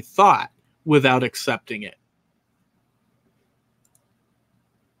entertain a thought without accepting it.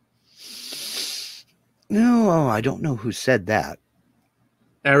 No, I don't know who said that.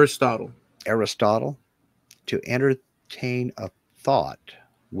 Aristotle. To entertain a thought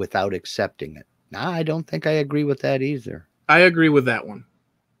without accepting it. Nah, I don't think I agree with that either. I agree with that one.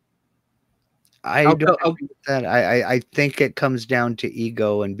 I don't agree with that. I think it comes down to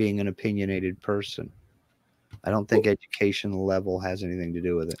ego and being an opinionated person. I don't think education level has anything to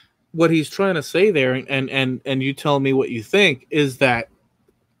do with it. What he's trying to say there, and you tell me what you think, is that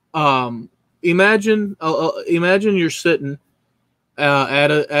imagine you're sitting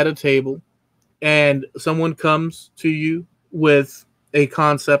at a table, and someone comes to you with a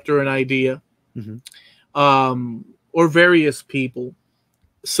concept or an idea, or various people.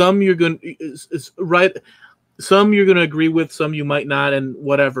 Some you're going to agree with, some you might not, and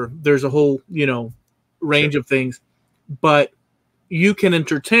whatever. There's a whole range of things, but you can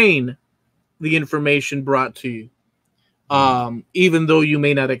entertain the information brought to you, even though you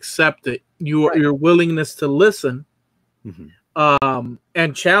may not accept it. Your willingness to listen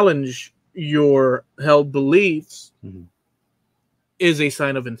and challenge your held beliefs is a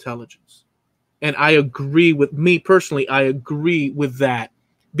sign of intelligence. And I agree with me personally. I agree with that,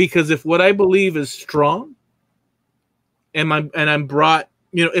 because if what I believe is strong, and I'm brought,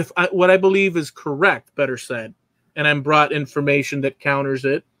 what I believe is correct, better said, and I'm brought information that counters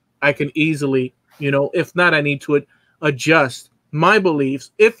it, I can easily, if not, I need to adjust my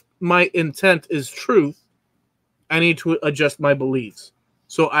beliefs. If my intent is truth, I need to adjust my beliefs.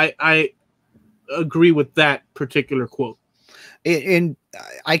 So I agree with that particular quote. And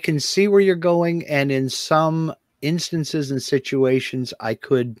I can see where you're going, and in some instances and situations, I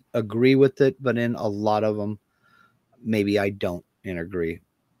could agree with it, but in a lot of them, maybe I don't agree.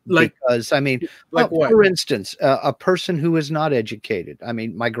 Because, I mean, for instance, a person who is not educated. I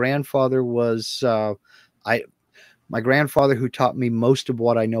mean, my grandfather was, my grandfather who taught me most of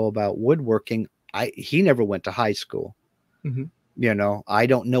what I know about woodworking, he never went to high school. I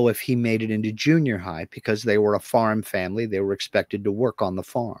don't know if he made it into junior high, because they were a farm family. They were expected to work on the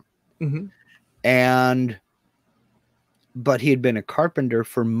farm. But he had been a carpenter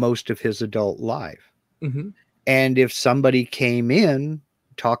for most of his adult life. And if somebody came in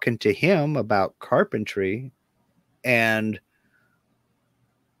talking to him about carpentry, and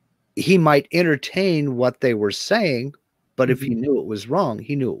he might entertain what they were saying, but if he knew it was wrong,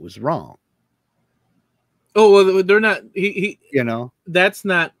 he knew it was wrong. Oh, well, they're not, that's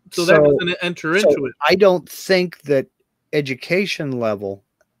not, so that doesn't enter into it. I don't think that education level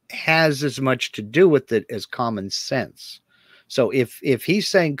has as much to do with it as common sense. So if he's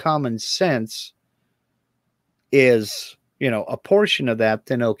saying common sense is, a portion of that,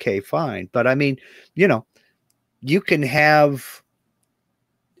 then okay, fine. But I mean, you can have,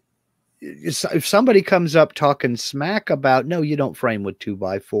 if somebody comes up talking smack about, no, you don't frame with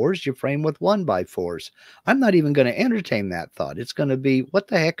 2x4s, you frame with 1x4s. I'm not even going to entertain that thought. It's going to be, what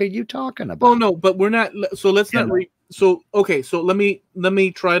the heck are you talking about? Well, no, but we're not. So let's not so okay, so let me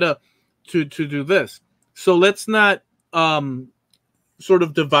try to do this. So let's not sort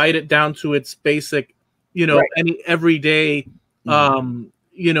of divide it down to its basic, Right. any everyday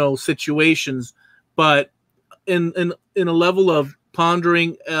situations, but in a level of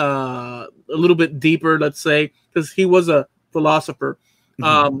pondering a little bit deeper, let's say, because he was a philosopher.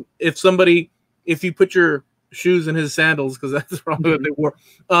 If you put your shoes in his sandals, because that's probably what they wore,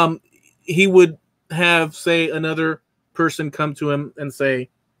 he would have, say, another person come to him and say,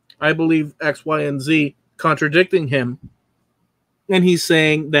 I believe X, Y, and Z, contradicting him, and he's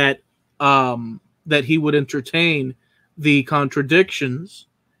saying that he would entertain the contradictions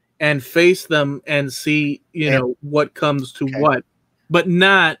and face them and see And what comes to okay. what, but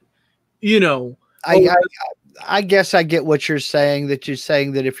not oh, I guess I get what you're saying, that you're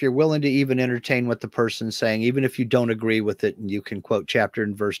saying that if you're willing to even entertain what the person's saying, even if you don't agree with it, and you can quote chapter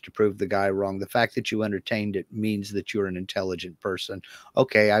and verse to prove the guy wrong, the fact that you entertained it means that you're an intelligent person.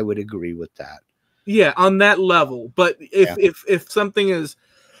 Okay, I would agree with that. yeah, on that level. But Yeah. if something is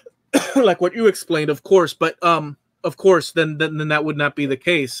like what you explained, of course, but of course, then that would not be the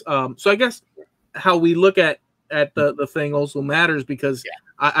case. So I guess how we look at the thing also matters, because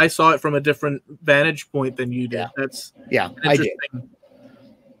I saw it from a different vantage point than you did. That's I did.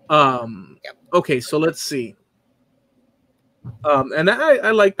 interesting. Okay, so let's see. And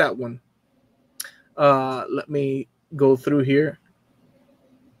I like that one. Let me go through here.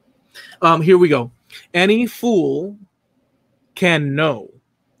 Here we go. Any fool can know.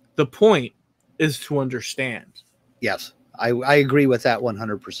 The point is to understand. Yes, I agree with that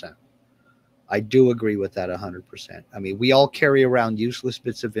 100%. I do agree with that 100%. I mean, we all carry around useless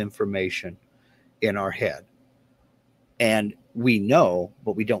bits of information in our head, and we know,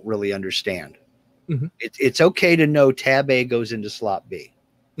 but we don't really understand. It's okay to know tab A goes into slot B.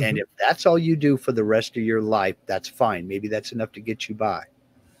 And if that's all you do for the rest of your life, that's fine. Maybe that's enough to get you by.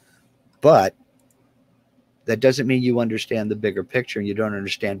 But that doesn't mean you understand the bigger picture, and you don't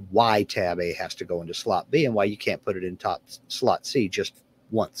understand why tab A has to go into slot B and why you can't put it in top slot C just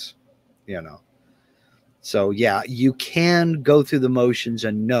once, So yeah, you can go through the motions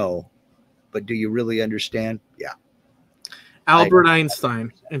and know, but do you really understand? Yeah. Albert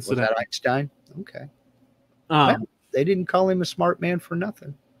Einstein, Was that Einstein? Okay. Well, they didn't call him a smart man for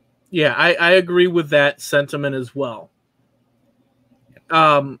nothing. Yeah, I agree with that sentiment as well.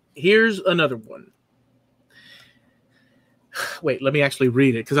 Here's another one. Wait, let me actually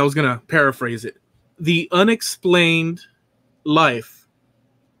read it, because I was going to paraphrase it. The unexplained life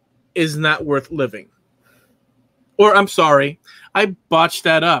is not worth living. Or, I'm sorry, I botched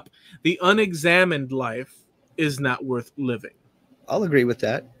that up. The unexamined life is not worth living. I'll agree with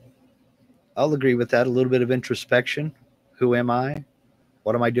that. A little bit of introspection. Who am I?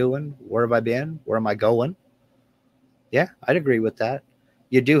 What am I doing? Where have I been? Where am I going? Yeah, I'd agree with that.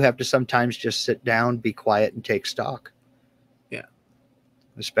 You do have to sometimes just sit down, be quiet, and take stock. Yeah.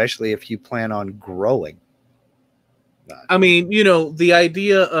 Especially if you plan on growing. I mean, the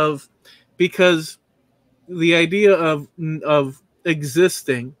idea of, because the idea of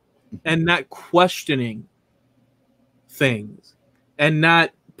existing and not questioning things and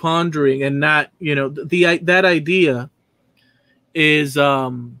not pondering and not, that idea is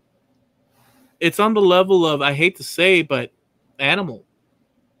it's on the level of, I hate to say, but animal.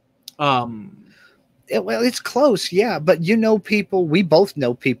 Well, it's close, yeah, but we both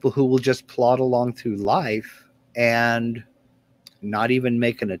know people who will just plod along through life and not even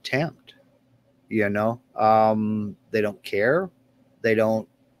make an attempt. They don't care. They don't,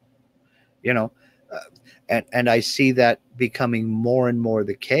 and I see that becoming more and more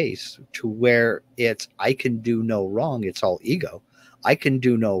the case, to where it's, I can do no wrong. It's all ego. I can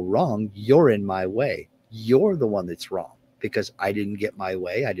do no wrong. You're in my way. You're the one that's wrong because I didn't get my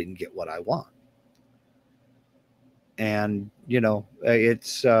way. I didn't get what I want. And,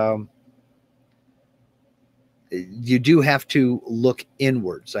 it's, you do have to look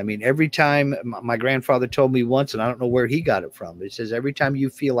inwards. I mean, every time, my grandfather told me once, and I don't know where he got it from, he says, every time you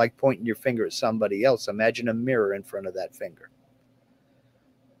feel like pointing your finger at somebody else, imagine a mirror in front of that finger.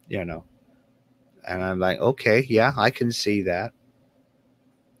 And I'm like, okay, yeah, I can see that.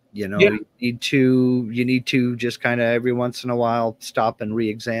 You need to just kind of every once in a while stop and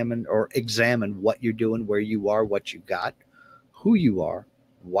re-examine, or examine what you're doing, where you are, what you got, who you are,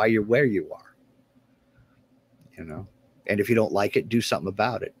 why you're where you are. And if you don't like it, do something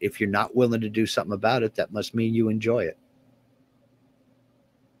about it. If you're not willing to do something about it, that must mean you enjoy it.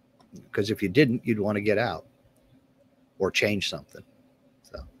 Because if you didn't, you'd want to get out or change something.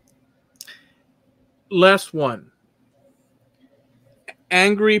 So, last one.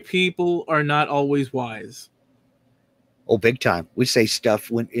 Angry people are not always wise. Oh, big time. We say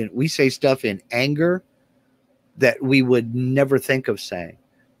stuff in anger that we would never think of saying.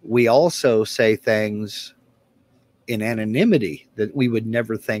 We also say things in anonymity that we would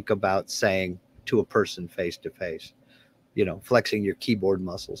never think about saying to a person face to face, flexing your keyboard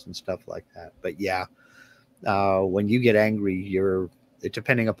muscles and stuff like that. But yeah, when you get angry,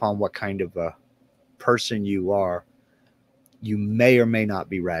 depending upon what kind of a person you are, you may or may not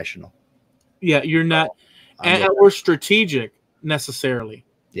be rational. Yeah, you're not, or strategic necessarily.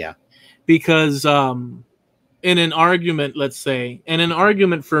 Yeah. Because in an argument, let's say, and an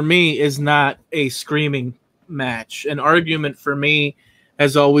argument for me is not a screaming match. An argument for me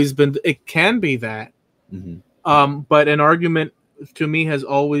has always been, it can be that. Mm-hmm. But an argument to me has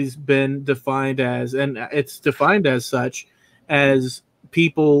always been defined as, and it's defined as such, as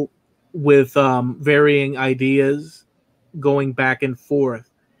people with varying ideas going back and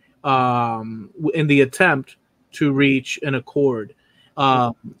forth in the attempt to reach an accord,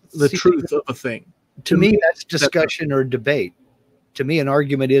 the truth of a thing. To me, that's discussion or debate. To me, an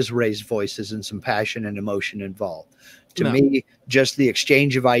argument is raised voices and some passion and emotion involved. To me, just the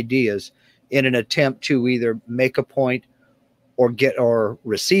exchange of ideas in an attempt to either make a point or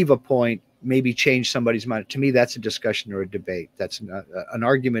receive a point, maybe change somebody's mind. To me, that's a discussion or a debate. That's an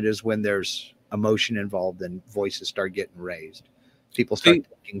argument is when there's emotion involved and voices start getting raised. People start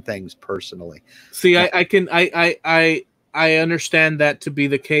taking things personally. See, I understand that to be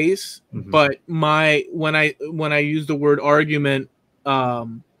the case, mm-hmm. but when I use the word argument,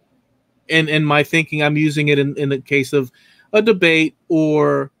 in my thinking, I'm using it in the case of a debate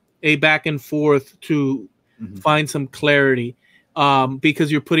or a back and forth to mm-hmm. find some clarity,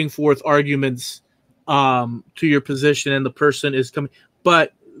 because you're putting forth arguments to your position and the person is coming,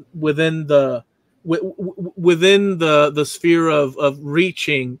 but within the sphere of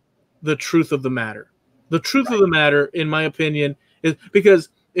reaching the truth of the matter. The truth right. of the matter, in my opinion, is because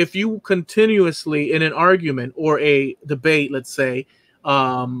if you continuously in an argument or a debate, let's say,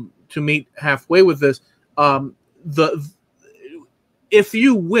 to meet halfway with this, if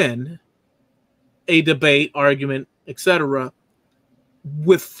you win a debate, argument, etc.,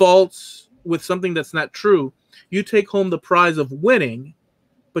 with something that's not true, you take home the prize of winning,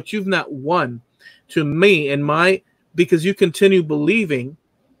 but you've not won. To me, because you continue believing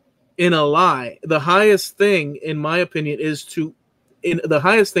in a lie. The highest thing, in my opinion, is to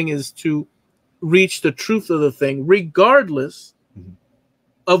reach the truth of the thing, regardless mm-hmm.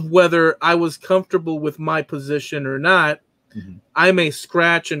 of whether I was comfortable with my position or not. Mm-hmm. I may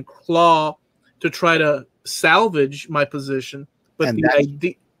scratch and claw to try to salvage my position, but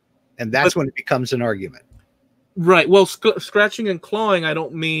that's when it becomes an argument. Right. Well, scratching and clawing, I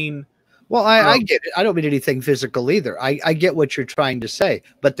don't mean. Well, I get it. I don't mean anything physical either. I get what you're trying to say,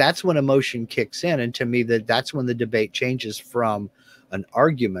 but that's when emotion kicks in, and to me, that's when the debate changes from an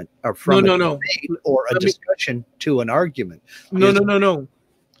argument or from debate or a discussion to an argument. No.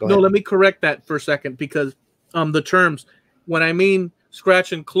 Let me correct that for a second, because the terms, when I mean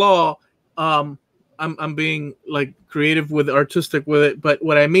scratch and claw, I'm being like creative artistic with it, but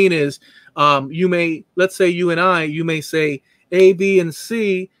what I mean is, let's say you may say A, B, and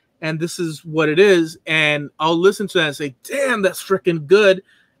C. And this is what it is, and I'll listen to that and say, "Damn, that's freaking good."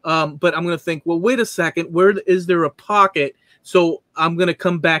 But I'm gonna think, well, wait a second, where is there a pocket? So I'm gonna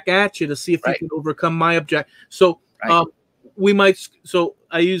come back at you to see if you can overcome my objection. So we might. So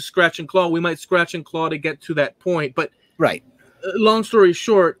I use scratch and claw. We might scratch and claw to get to that point. But long story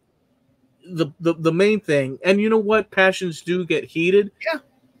short, the main thing, and you know what, passions do get heated. Yeah.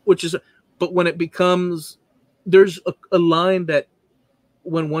 But when it becomes, there's a line that,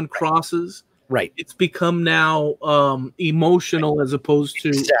 when one crosses, it's become now emotional as opposed to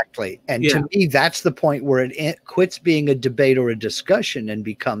exactly. And to me, that's the point where it quits being a debate or a discussion and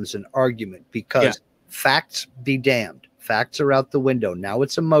becomes an argument, because facts be damned. Facts are out the window. Now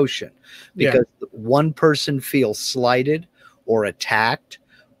it's emotion, because one person feels slighted or attacked,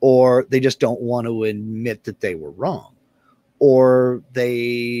 or they just don't want to admit that they were wrong, or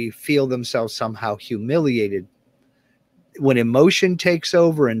they feel themselves somehow humiliated. When emotion takes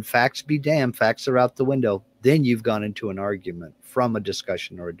over and facts be damned, facts are out the window, then you've gone into an argument from a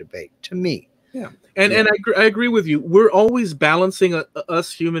discussion or a debate, to me. Yeah. And I agree with you. We're always balancing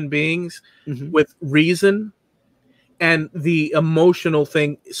us human beings mm-hmm. with reason and the emotional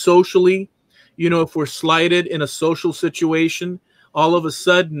thing socially. If we're slighted in a social situation, all of a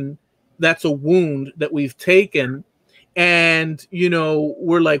sudden that's a wound that we've taken. And,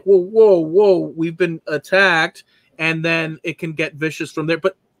 we're like, whoa, we've been attacked. And then it can get vicious from there.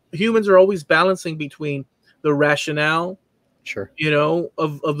 But humans are always balancing between the rationale,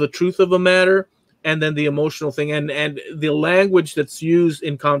 of the truth of a matter, and then the emotional thing, and the language that's used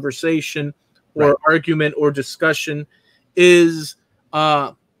in conversation or Right. argument or discussion is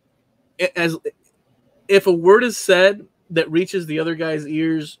as if a word is said that reaches the other guy's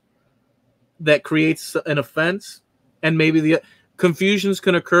ears that creates an offense, and maybe the confusions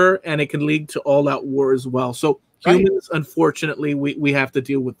can occur, and it can lead to all-out war as well. So Right. humans, unfortunately, we have to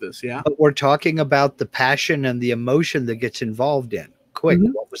deal with this. Yeah. But we're talking about the passion and the emotion that gets involved in. Quick,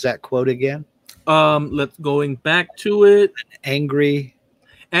 Mhm. what was that quote again? Let's going back to it. Angry.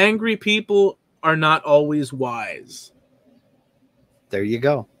 Angry people are not always wise. There you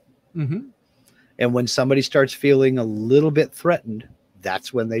go. Mm-hmm. And when somebody starts feeling a little bit threatened,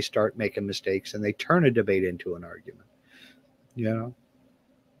 that's when they start making mistakes and they turn a debate into an argument. You know?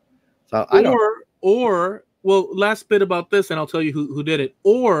 So I don't. Or well, last bit about this, and I'll tell you who did it.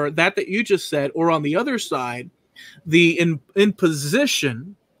 Or that you just said, or on the other side, the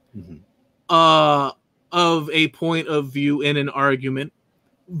imposition of a point of view in an argument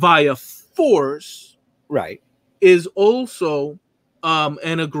via force, Right. is also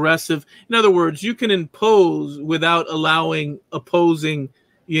an aggressive. In other words, you can impose without allowing opposing,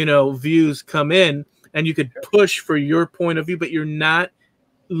 views come in, and you could push for your point of view, but you're not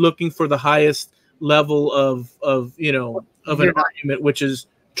looking for the highest level of an argument, which is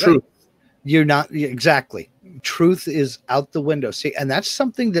truth. Right. You're not exactly. Truth is out the window. See, and that's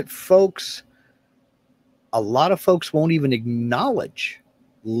something that a lot of folks won't even acknowledge,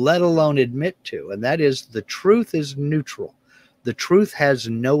 let alone admit to. And that is, the truth is neutral. The truth has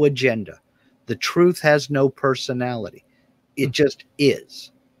no agenda. The truth has no personality. It just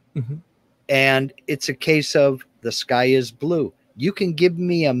is. Mm-hmm. And it's a case of the sky is blue. You can give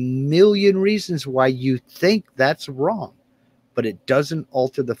me a million reasons why you think that's wrong, but it doesn't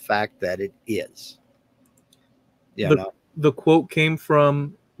alter the fact that it is. The quote came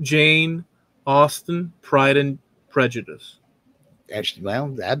from Jane Austen, Pride and Prejudice. Actually,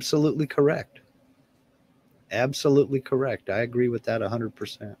 well, absolutely correct. Absolutely correct. I agree with that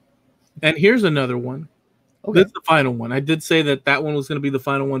 100%. And here's another one. Okay. This is the final one. I did say that one was going to be the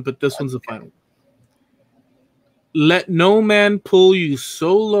final one, but this one's the final one. Let no man pull you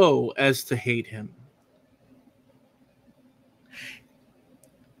so low as to hate him.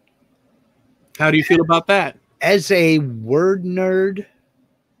 How do you feel about that? As a word nerd,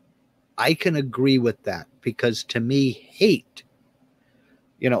 I can agree with that, because to me, hate,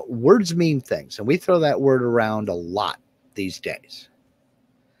 words mean things, and we throw that word around a lot these days.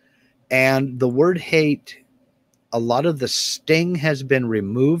 And the word hate, a lot of the sting has been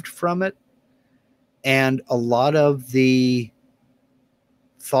removed from it, and a lot of the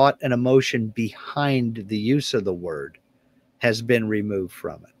thought and emotion behind the use of the word has been removed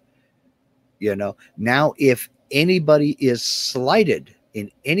from it. Now if anybody is slighted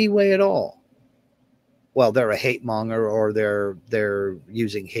in any way at all, well, they're a hate monger, or they're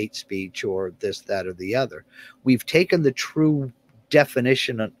using hate speech, or this, that, or the other. We've taken the true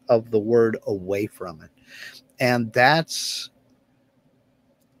definition of the word away from it. And that's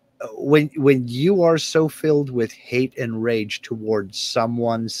when you are so filled with hate and rage towards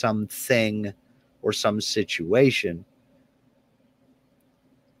someone, something, or some situation,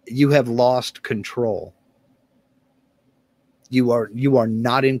 you have lost control. You are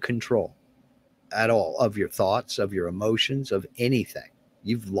not in control at all of your thoughts, of your emotions, of anything.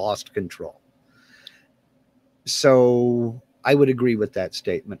 You've lost control. So I would agree with that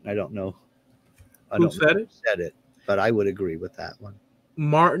statement. I don't know who said it, but I would agree with that one.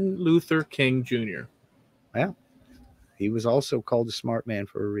 Martin Luther King Jr. Yeah. He was also called a smart man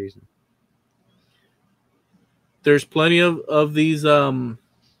for a reason. There's plenty of these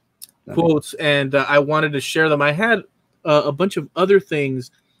quotes, and I wanted to share them. I had a bunch of other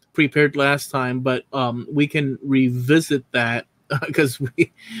things prepared last time, but we can revisit that because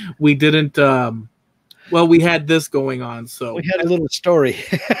we didn't. Well, we had this going on, so we had a little story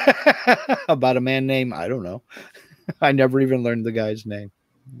about a man named, I don't know. I never even learned the guy's name.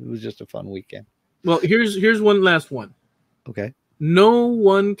 It was just a fun weekend. Well, here's one last one. Okay. No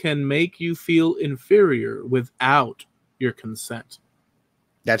one can make you feel inferior without your consent.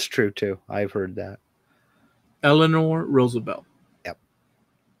 That's true too. I've heard that. Eleanor Roosevelt. Yep.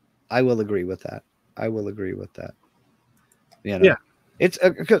 I will agree with that. Yeah. It's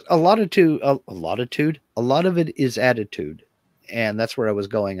a lot of it is attitude. And that's where I was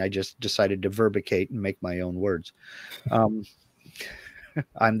going. I just decided to verbicate and make my own words. I'm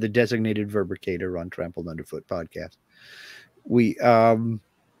the designated verbicator on Trampled Underfoot Podcast.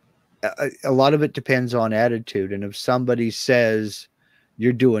 A lot of it depends on attitude. And if somebody says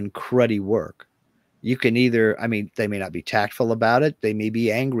you're doing cruddy work, You can either, I mean, they may not be tactful about it, they may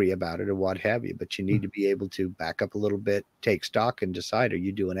be angry about it or what have you, but you need to be able to back up a little bit, take stock, and decide, are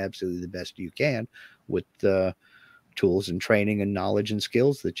you doing absolutely the best you can with the tools and training and knowledge and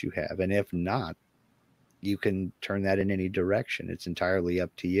skills that you have? And if not, you can turn that in any direction. It's entirely up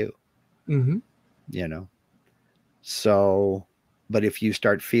to you, you know? So, but if you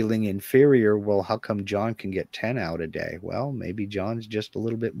start feeling inferior, well, how come John can get 10 out a day? Well, maybe John's just a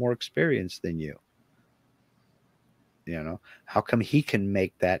little bit more experienced than you. You know, how come he can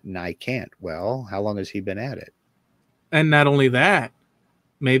make that and I can't? Well, how long has he been at it? And not only that,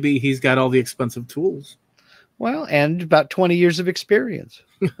 maybe he's got all the expensive tools. Well, and about 20 years of experience.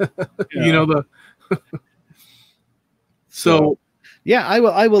 You know, the so yeah,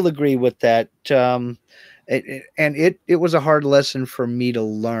 I will agree with that. And it was a hard lesson for me to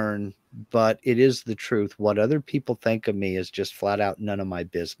learn, but it is the truth. What other people think of me is just flat out none of my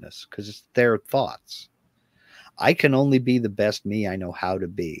business, because it's their thoughts. I can only be the best me I know how to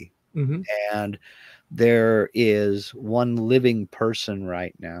be. And there is one living person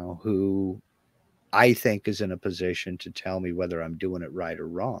right now who I think is in a position to tell me whether I'm doing it right or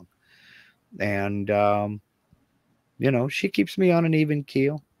wrong. And, you know, she keeps me on an even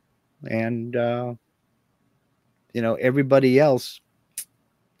keel. And, you know, everybody else,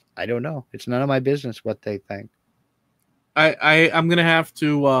 I don't know. It's none of my business what they think. I'm going to have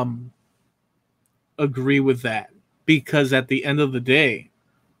to agree with that, because at the end of the day,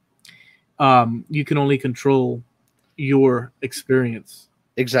 you can only control your experience.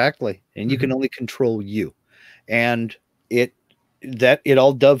 Exactly. And you can only control you. And it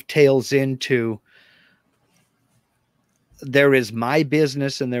all dovetails into, there is my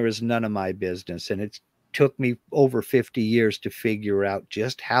business and there is none of my business. And it took me over 50 years to figure out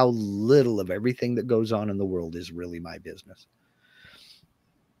just how little of everything that goes on in the world is really my business.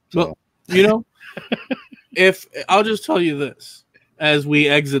 So, well, you know, if I'll just tell you this as we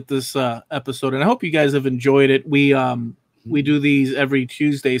exit this episode, and I hope you guys have enjoyed it. We do these every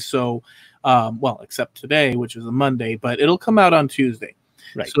Tuesday, so well, except today, which is a Monday, but it'll come out on Tuesday.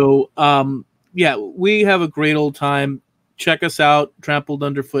 Right. So yeah, we have a great old time. Check us out,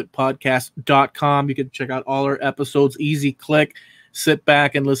 TrampledUnderfootPodcast.com. You can check out all our episodes. Easy click. Sit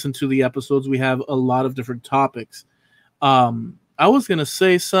back and listen to the episodes. We have a lot of different topics. I was going to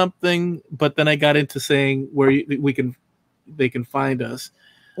say something, but then I got into saying where they can find us.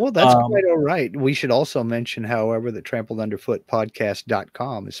 Well, that's quite all right. We should also mention, however, that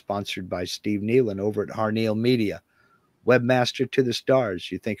TrampledUnderfootPodcast.com is sponsored by Steve Nealon over at Harneal Media. Webmaster to the stars.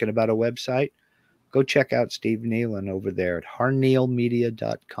 You thinking about a website? Go check out Steve Nealon over there at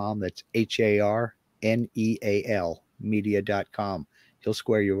harnealmedia.com. That's HARNEAL media.com. He'll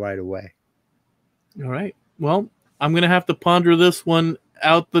square you right away. All right. Well, I'm going to have to ponder this one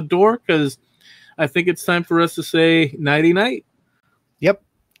out the door, because I think it's time for us to say nighty-night. Yep.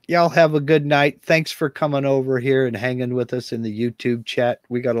 Y'all have a good night. Thanks for coming over here and hanging with us in the YouTube chat.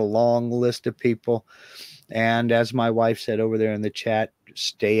 We got a long list of people. And as my wife said over there in the chat,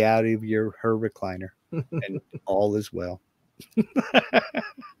 stay out of her recliner and all is well.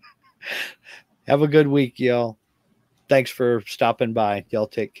 Have a good week, y'all. Thanks for stopping by. Y'all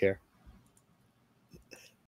take care.